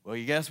pay. Well,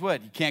 you guess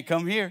what? You can't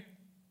come here.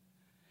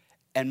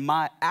 And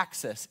my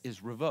access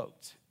is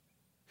revoked.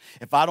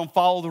 If I don't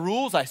follow the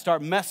rules, I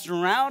start messing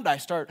around, I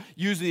start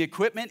using the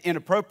equipment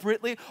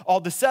inappropriately, all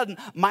of a sudden,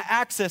 my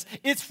access,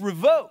 it's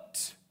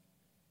revoked.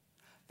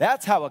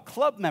 That's how a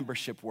club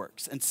membership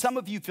works. And some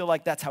of you feel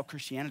like that's how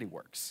Christianity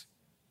works.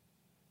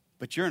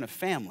 But you're in a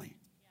family.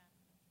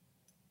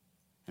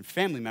 And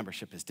family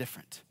membership is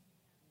different.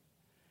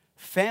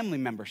 Family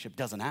membership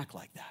doesn't act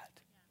like that.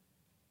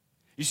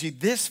 You see,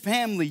 this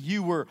family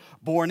you were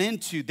born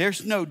into,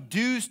 there's no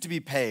dues to be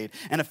paid.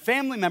 And a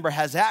family member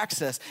has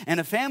access, and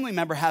a family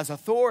member has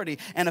authority,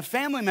 and a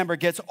family member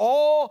gets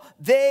all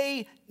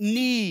they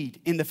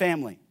need in the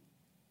family.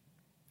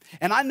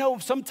 And I know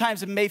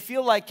sometimes it may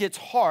feel like it's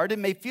hard, it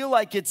may feel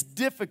like it's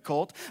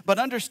difficult, but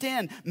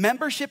understand,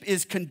 membership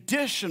is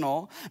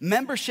conditional.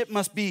 Membership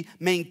must be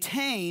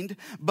maintained,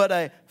 but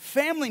a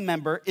family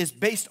member is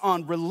based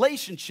on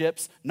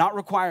relationships, not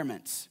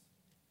requirements.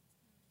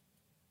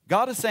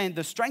 God is saying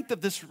the strength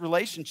of this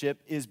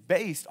relationship is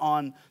based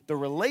on the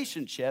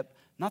relationship,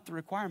 not the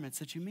requirements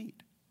that you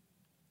meet.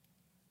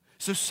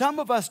 So some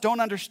of us don't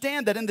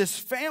understand that in this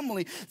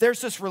family,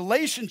 there's this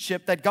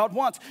relationship that God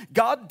wants.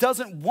 God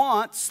doesn't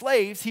want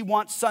slaves, he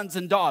wants sons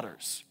and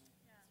daughters.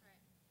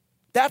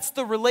 That's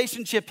the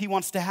relationship he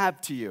wants to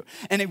have to you.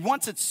 And he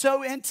wants it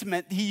so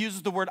intimate, he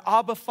uses the word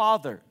Abba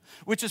Father,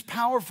 which is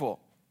powerful.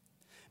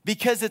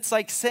 Because it's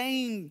like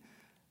saying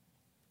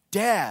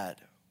dad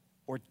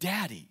or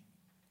daddy.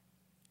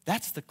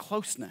 That's the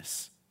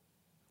closeness.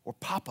 Or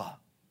Papa.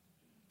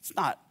 It's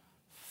not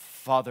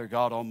Father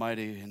God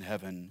Almighty in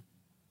heaven,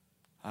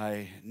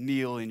 I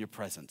kneel in your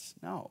presence.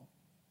 No.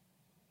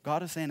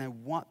 God is saying, I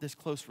want this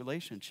close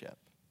relationship.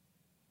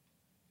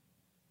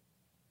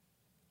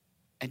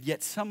 And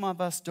yet some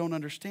of us don't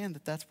understand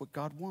that that's what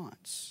God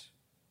wants.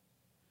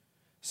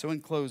 So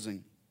in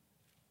closing,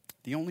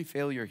 the only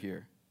failure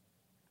here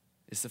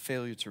is the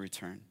failure to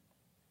return.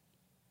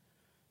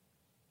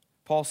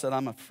 Paul said,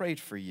 I'm afraid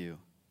for you.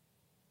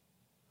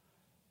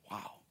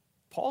 Wow.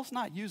 Paul's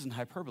not using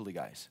hyperbole,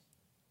 guys.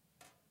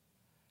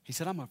 He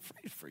said, I'm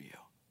afraid for you,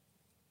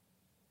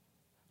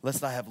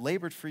 lest I have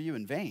labored for you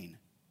in vain.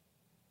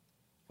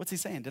 What's he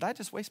saying? Did I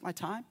just waste my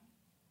time?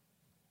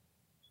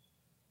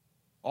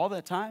 All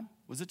that time?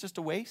 Was it just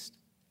a waste?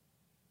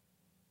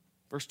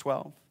 Verse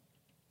 12.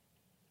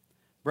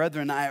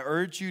 Brethren, I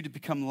urge you to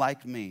become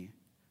like me,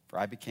 for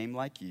I became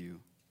like you.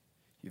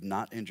 You've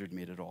not injured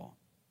me at all.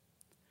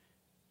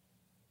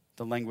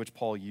 the language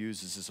Paul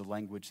uses is a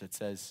language that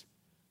says,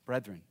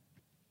 brethren,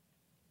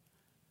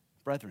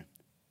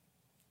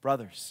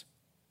 brothers,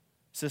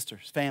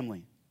 sisters,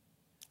 family.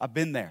 I've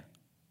been there.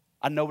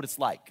 I know what it's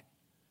like.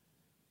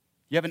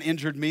 You haven't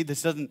injured me.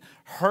 This doesn't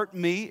hurt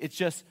me. It's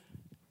just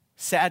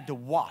sad to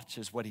watch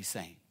is what he's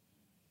saying.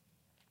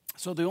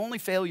 So the only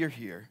failure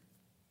here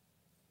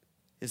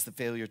is the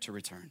failure to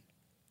return.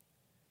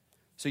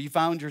 So you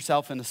found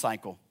yourself in a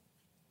cycle.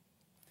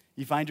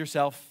 You find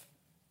yourself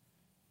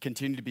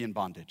continue to be in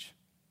bondage.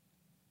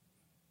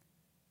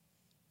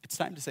 It's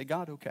time to say,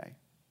 God, okay.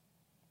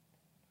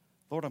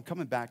 Lord, I'm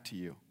coming back to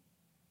you.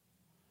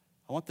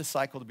 I want this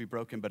cycle to be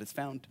broken, but it's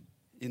found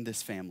in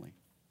this family.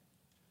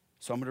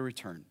 So I'm going to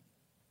return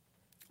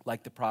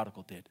like the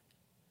prodigal did.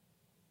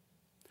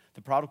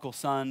 The prodigal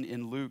son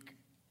in Luke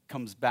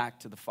comes back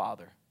to the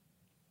father.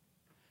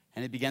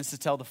 And he begins to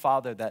tell the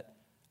father that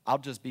I'll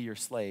just be your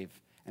slave.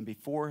 And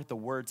before the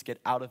words get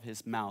out of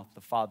his mouth,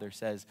 the father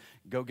says,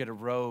 go get a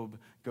robe,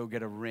 go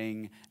get a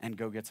ring, and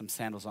go get some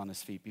sandals on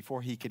his feet.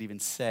 Before he could even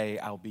say,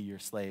 I'll be your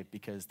slave,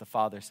 because the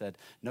father said,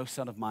 no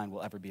son of mine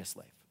will ever be a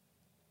slave.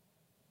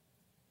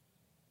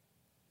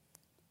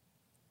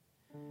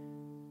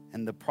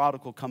 And the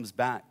prodigal comes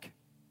back.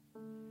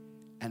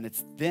 And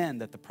it's then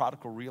that the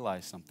prodigal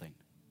realized something.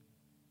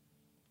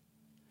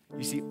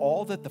 You see,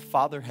 all that the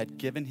father had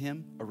given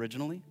him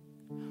originally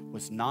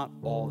was not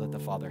all that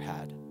the father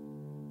had.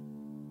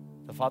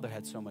 The Father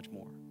had so much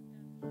more.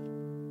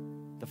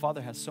 The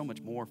Father has so much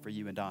more for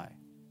you and I.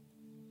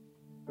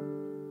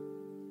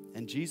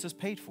 And Jesus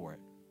paid for it.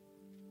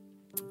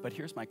 But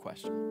here's my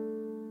question.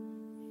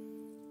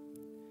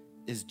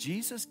 Is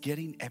Jesus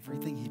getting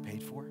everything he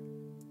paid for?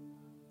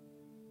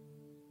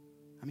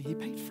 I mean, he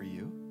paid for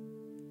you.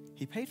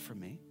 He paid for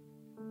me.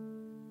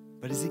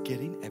 But is he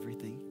getting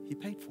everything he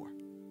paid for?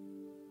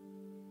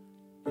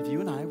 If you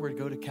and I were to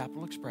go to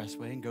Capitol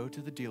Expressway and go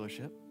to the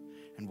dealership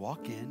and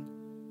walk in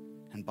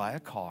and buy a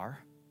car,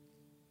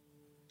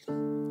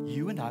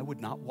 you and I would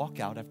not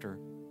walk out after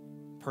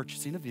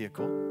purchasing a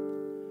vehicle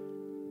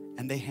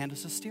and they hand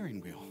us a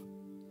steering wheel.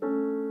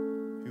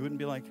 We wouldn't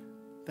be like,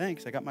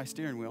 thanks, I got my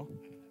steering wheel.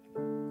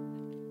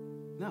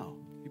 No.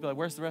 You'd be like,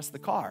 where's the rest of the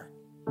car?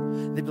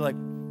 They'd be like,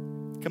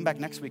 come back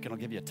next week and I'll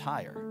give you a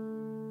tire.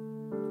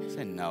 I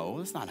say, no,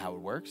 that's not how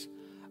it works.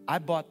 I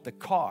bought the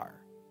car.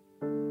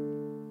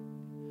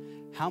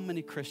 How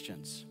many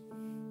Christians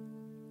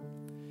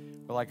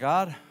were like,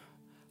 God,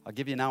 I'll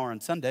give you an hour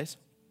on Sundays.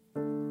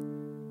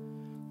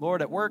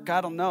 Lord, at work, I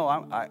don't know.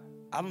 I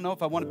don't know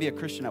if I want to be a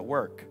Christian at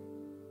work.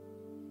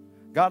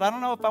 God, I don't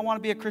know if I want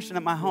to be a Christian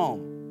at my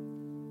home.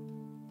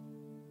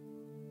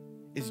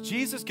 Is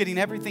Jesus getting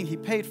everything he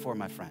paid for,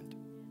 my friend?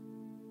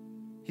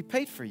 He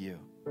paid for you.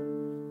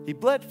 He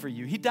bled for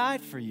you. He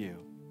died for you.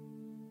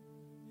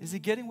 Is he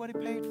getting what he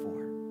paid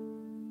for?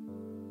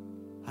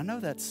 I know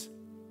that's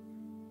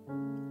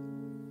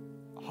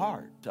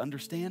hard to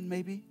understand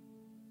maybe.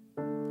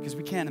 Because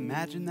we can't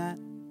imagine that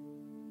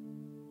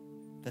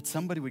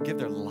somebody would give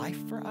their life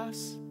for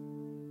us.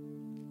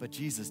 But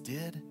Jesus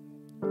did.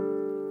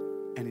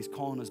 And he's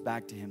calling us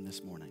back to him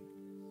this morning.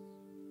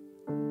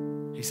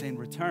 He's saying,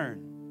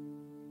 return.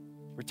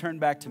 Return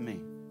back to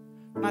me.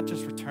 Not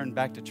just return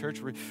back to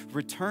church,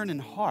 return in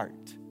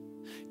heart.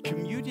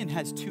 Communion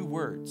has two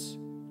words.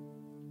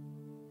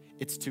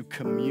 It's to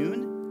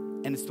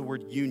commune and it's the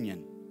word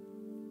union.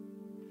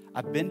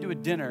 I've been to a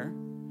dinner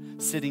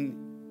sitting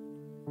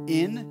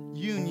in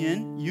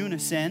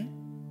unison,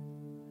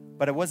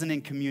 but I wasn't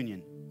in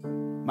communion.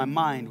 My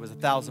mind was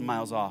 1,000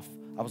 miles off.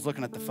 I was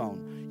looking at the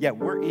phone. Yeah,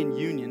 we're in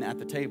union at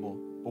the table,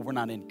 but we're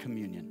not in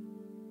communion.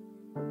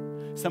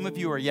 Some of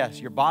you are, yes,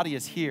 your body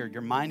is here,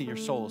 your mind and your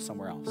soul is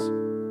somewhere else.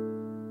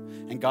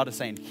 And God is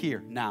saying,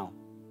 here, now.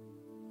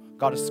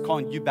 God is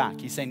calling you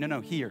back. He's saying,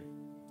 no, here.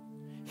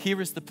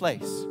 Here is the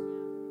place.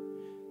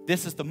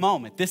 This is the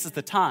moment. This is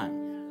the time.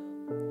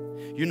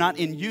 You're not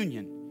in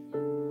union.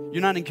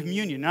 You're not in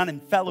communion. You're not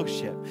in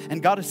fellowship.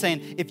 And God is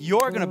saying, if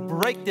you're going to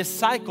break this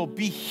cycle,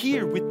 be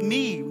here with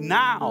me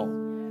now.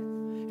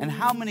 And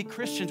how many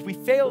Christians, we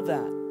fail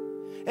that.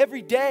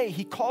 Every day,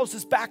 he calls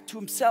us back to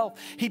himself.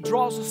 He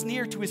draws us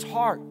near to his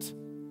heart.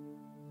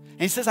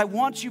 And he says, I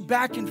want you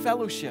back in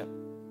fellowship.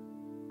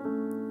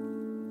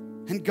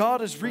 And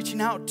God is reaching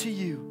out to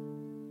you.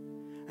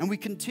 And we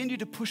continue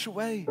to push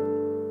away,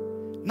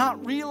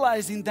 not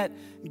realizing that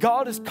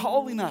God is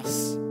calling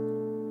us.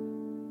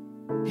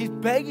 He's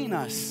begging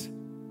us.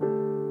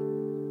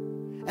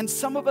 And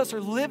some of us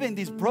are living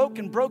these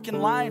broken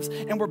lives,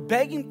 and we're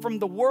begging from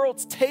the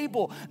world's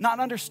table, not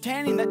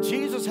understanding that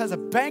Jesus has a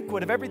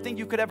banquet of everything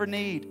you could ever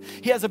need.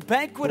 He has a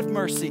banquet of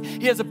mercy.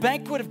 He has a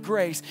banquet of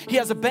grace. He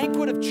has a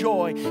banquet of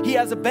joy. He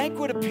has a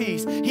banquet of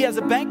peace. He has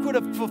a banquet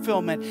of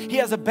fulfillment. He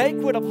has a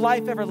banquet of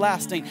life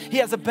everlasting. He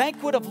has a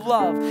banquet of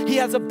love. He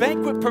has a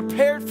banquet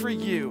prepared for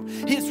you.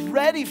 He's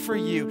ready for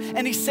you.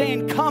 And he's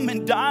saying, come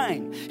and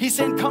dine. He's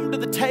saying, come to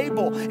the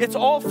table. It's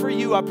all for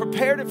you. I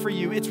prepared it for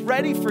you. It's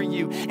ready for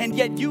you. And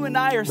yet you and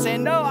I are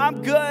saying, no,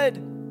 I'm good.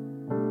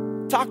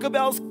 Taco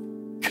Bell's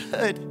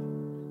good.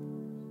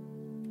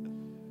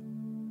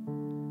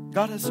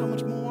 God has so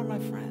much more, my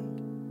friend.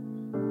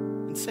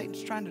 And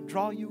Satan's trying to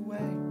draw you away.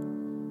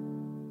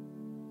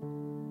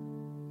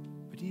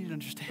 But you need to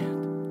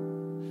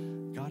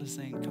understand, God is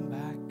saying, come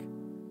back.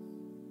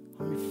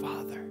 I'm your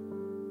Father.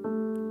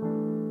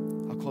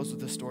 I'll close with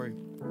this story.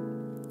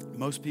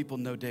 Most people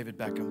know David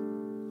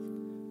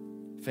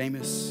Beckham,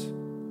 famous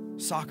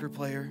soccer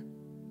player,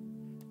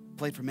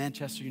 played for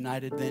Manchester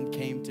United, then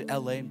came to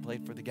LA and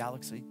played for the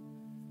Galaxy.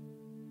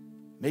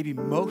 Maybe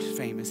most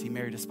famous, he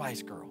married a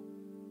Spice Girl.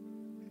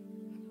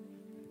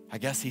 I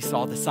guess he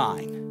saw the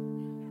sign.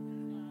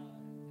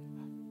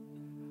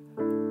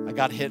 I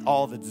got to hit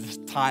all the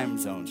time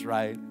zones,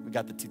 right? We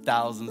got the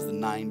 2000s, the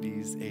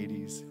 90s,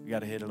 80s. We got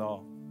to hit it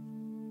all.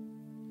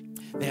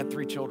 They had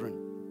 3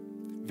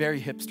 children,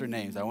 very hipster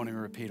names. I won't even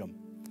repeat them.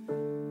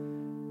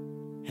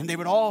 And they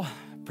would all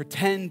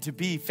pretend to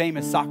be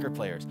famous soccer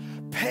players.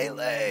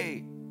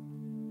 Pele,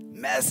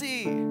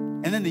 Messi.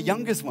 And then the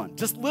youngest one,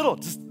 just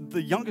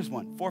the youngest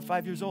one, 4 or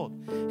 5 years old.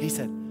 He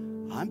said,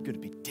 I'm going to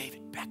be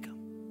David Beckham.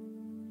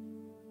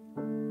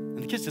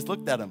 And the kids just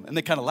looked at him and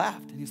they kind of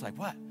laughed. And he's like,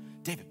 what?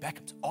 David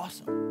Beckham's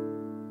awesome.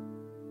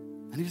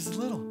 And he was just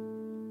little.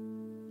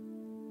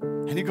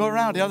 And he'd go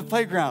around the other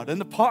playground, in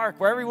the park,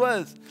 wherever he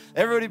was.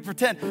 Everybody would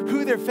pretend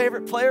who their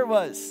favorite player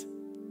was.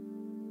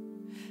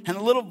 And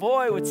the little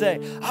boy would say,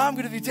 I'm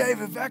going to be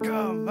David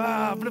Beckham.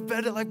 I'm going to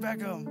bend it like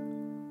Beckham.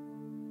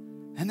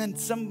 And then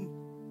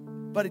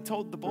somebody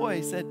told the boy,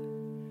 he said,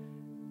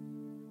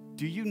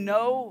 do you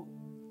know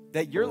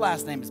that your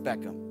last name is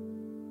Beckham?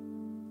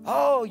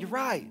 Oh, you're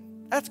right.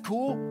 That's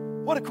cool.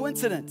 What a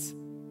coincidence.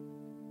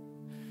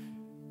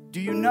 Do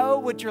you know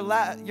what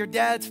your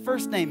dad's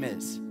first name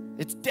is?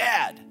 It's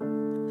Dad.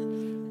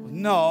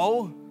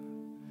 No.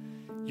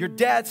 Your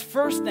dad's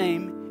first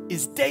name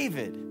is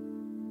David.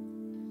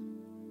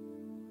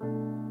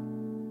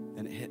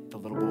 Then it hit the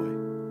little boy.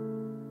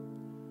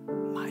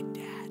 My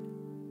dad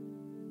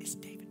is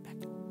David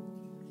Beckham.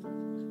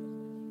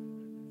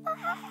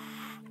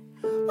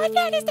 My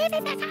dad is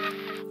David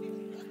Beckham.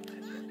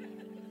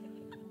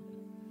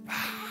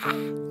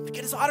 To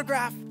get his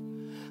autograph,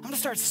 I'm going to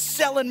start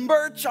selling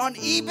merch on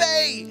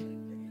eBay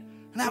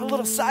and have a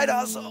little side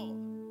hustle.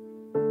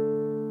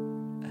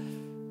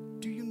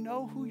 Do you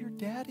know who your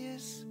dad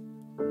is?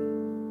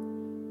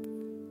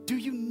 Do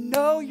you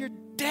know your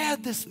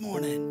dad this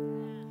morning?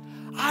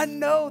 I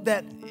know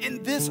that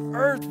in this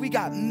earth we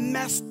got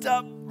messed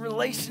up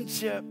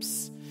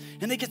relationships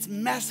and it gets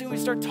messy when we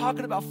start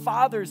talking about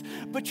fathers,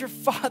 but your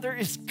father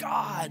is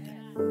God.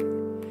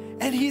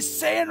 And he's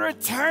saying,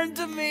 return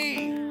to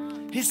me.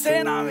 He's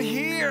saying, I'm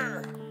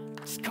here.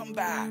 Just come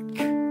back.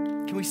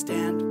 Can we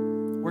stand?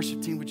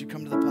 Worship team, would you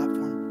come to the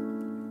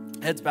platform?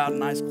 Heads bowed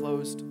and eyes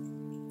closed.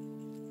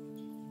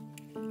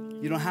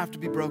 You don't have to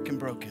be broken.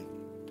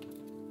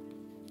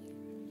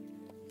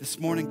 This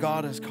morning,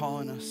 God is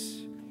calling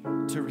us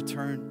to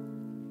return.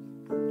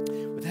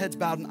 With heads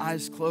bowed and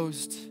eyes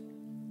closed,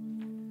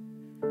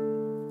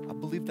 I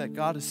believe that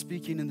God is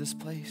speaking in this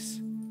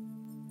place.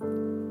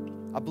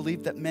 I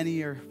believe that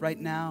many are right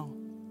now.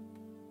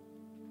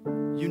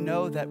 You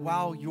know that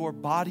while your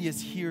body is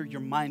here,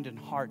 your mind and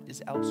heart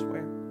is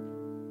elsewhere.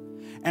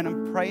 And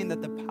I'm praying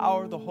that the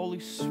power of the Holy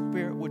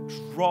Spirit would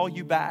draw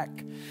you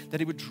back, that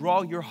He would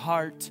draw your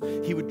heart,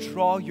 He would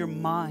draw your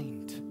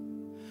mind.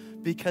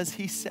 Because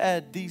He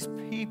said, these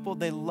people,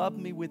 they love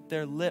me with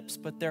their lips,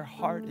 but their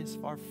heart is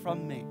far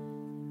from me.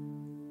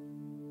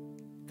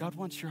 God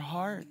wants your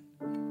heart.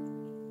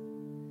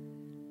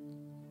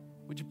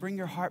 Would you bring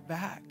your heart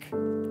back?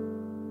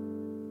 Can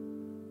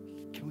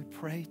we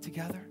pray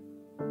together?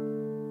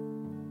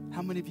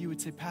 How many of you would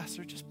say,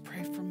 Pastor, just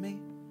pray for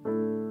me?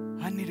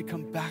 I need to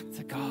come back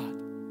to God.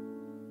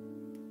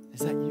 Is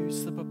that you?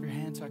 Slip up your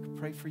hand so I can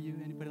pray for you.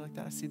 Anybody like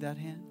that? I see that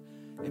hand.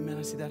 Amen.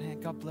 I see that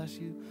hand. God bless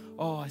you.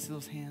 Oh, I see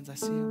those hands. I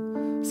see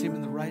them. I see them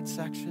in the right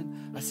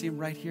section. I see them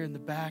right here in the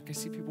back. I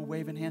see people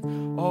waving hands.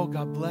 Oh,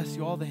 God bless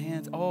you. All the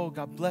hands. Oh,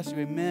 God bless you.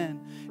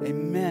 Amen.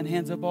 Amen.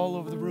 Hands up all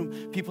over the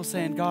room. People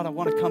saying, God, I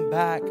want to come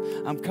back.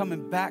 I'm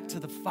coming back to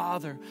the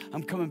Father.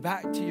 I'm coming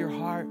back to your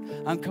heart.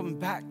 I'm coming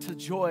back to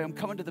joy. I'm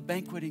coming to the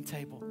banqueting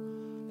table.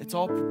 It's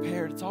all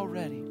prepared. It's all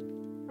ready.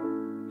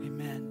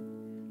 Amen.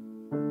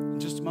 In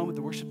just a moment,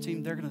 the worship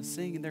team, they're going to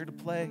sing and they're going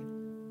to play.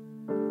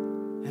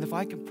 And if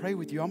I can pray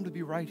with you, I'm going to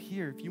be right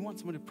here. If you want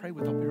someone to pray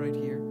with, I'll be right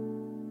here.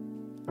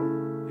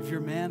 If you're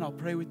a man, I'll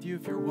pray with you.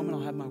 If you're a woman,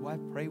 I'll have my wife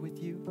pray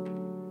with you.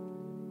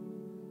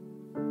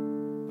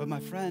 But my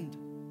friend,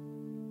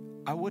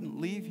 I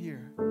wouldn't leave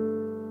here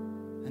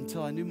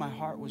until I knew my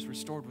heart was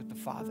restored with the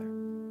Father,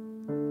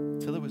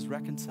 until it was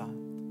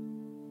reconciled.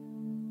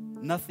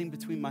 Nothing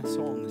between my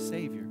soul and the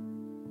Savior.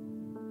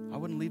 I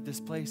wouldn't leave this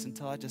place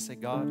until I just say,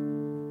 God,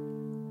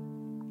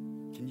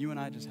 can you and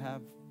I just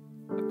have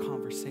a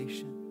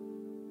conversation?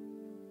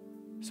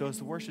 So as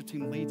the worship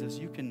team leads us,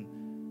 you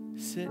can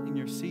sit in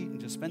your seat and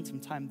just spend some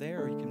time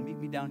there, or you can meet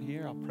me down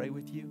here. I'll pray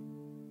with you.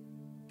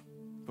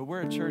 But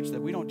we're a church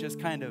that we don't just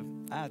kind of,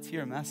 it's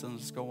here a mess and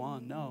let's go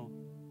on. No.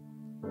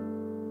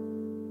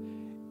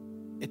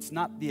 It's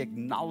not the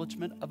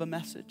acknowledgement of a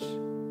message.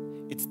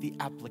 It's the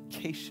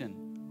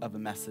application of a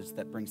message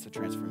that brings the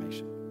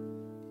transformation.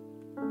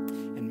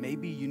 And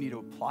maybe you need to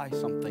apply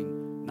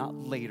something not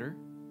later,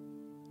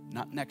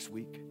 not next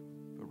week,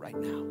 but right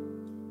now.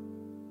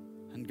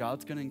 And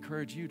God's going to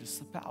encourage you to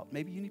slip out.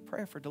 Maybe you need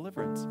prayer for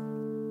deliverance.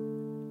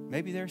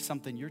 Maybe there's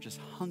something you're just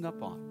hung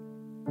up on.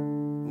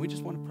 And we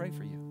just want to pray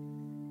for you.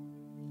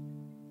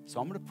 So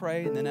I'm going to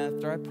pray, and then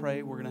after I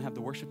pray, we're going to have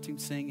the worship team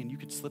sing, and you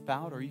can slip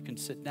out or you can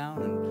sit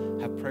down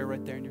and have prayer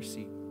right there in your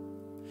seat.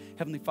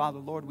 Heavenly Father,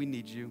 Lord, we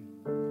need you.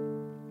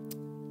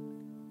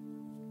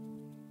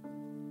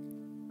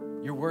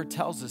 Your word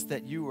tells us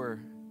that you are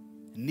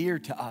near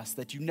to us,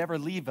 that you never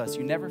leave us,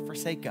 you never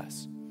forsake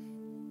us.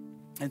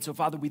 And so,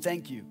 Father, we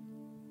thank you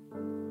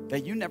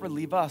that you never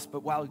leave us,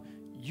 but while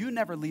you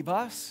never leave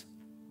us,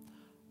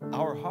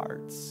 our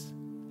hearts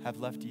have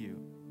left you.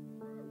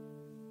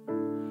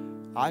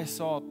 I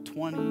saw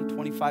 20,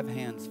 25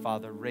 hands,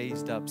 Father,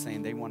 raised up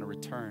saying they want to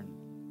return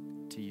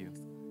to you.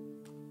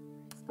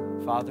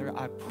 Father,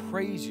 I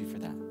praise you for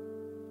that.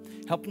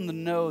 Help them to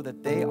know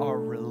that they are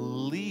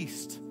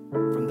released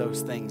from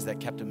those things that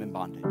kept them in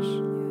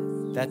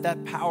bondage.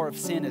 That power of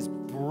sin is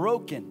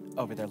broken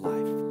over their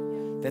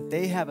life. That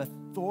they have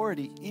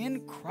authority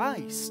in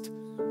Christ.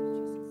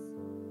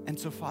 And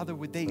so, Father,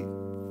 would they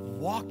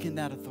walk in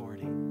that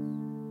authority?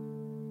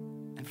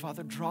 And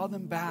Father, draw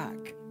them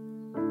back.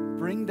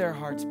 Bring their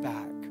hearts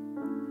back.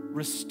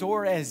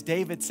 Restore, as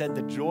David said,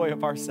 the joy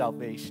of our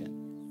salvation.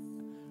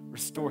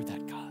 Restore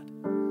that, God.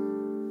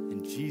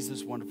 In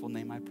Jesus' wonderful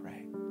name I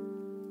pray.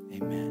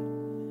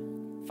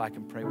 Amen. If I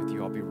can pray with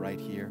you, I'll be right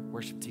here.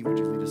 Worship team, would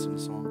you lead us in a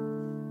song?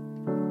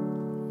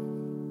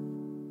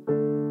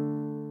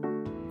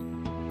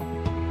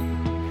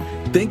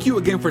 Thank you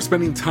again for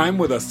spending time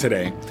with us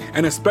today,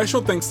 and a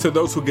special thanks to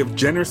those who give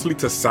generously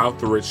to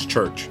Southridge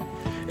Church.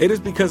 It is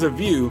because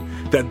of you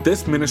that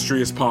this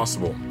ministry is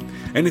possible.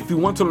 And if you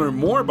want to learn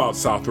more about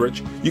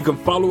Southridge, you can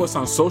follow us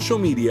on social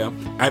media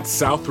at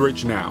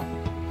Southridge Now.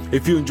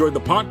 If you enjoyed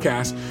the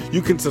podcast,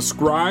 you can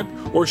subscribe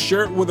or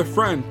share it with a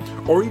friend,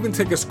 or even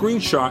take a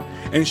screenshot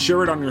and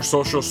share it on your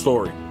social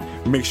story.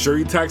 Make sure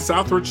you tag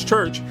Southridge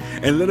Church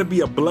and let it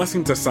be a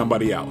blessing to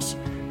somebody else.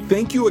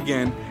 Thank you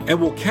again, and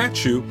we'll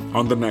catch you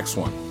on the next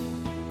one.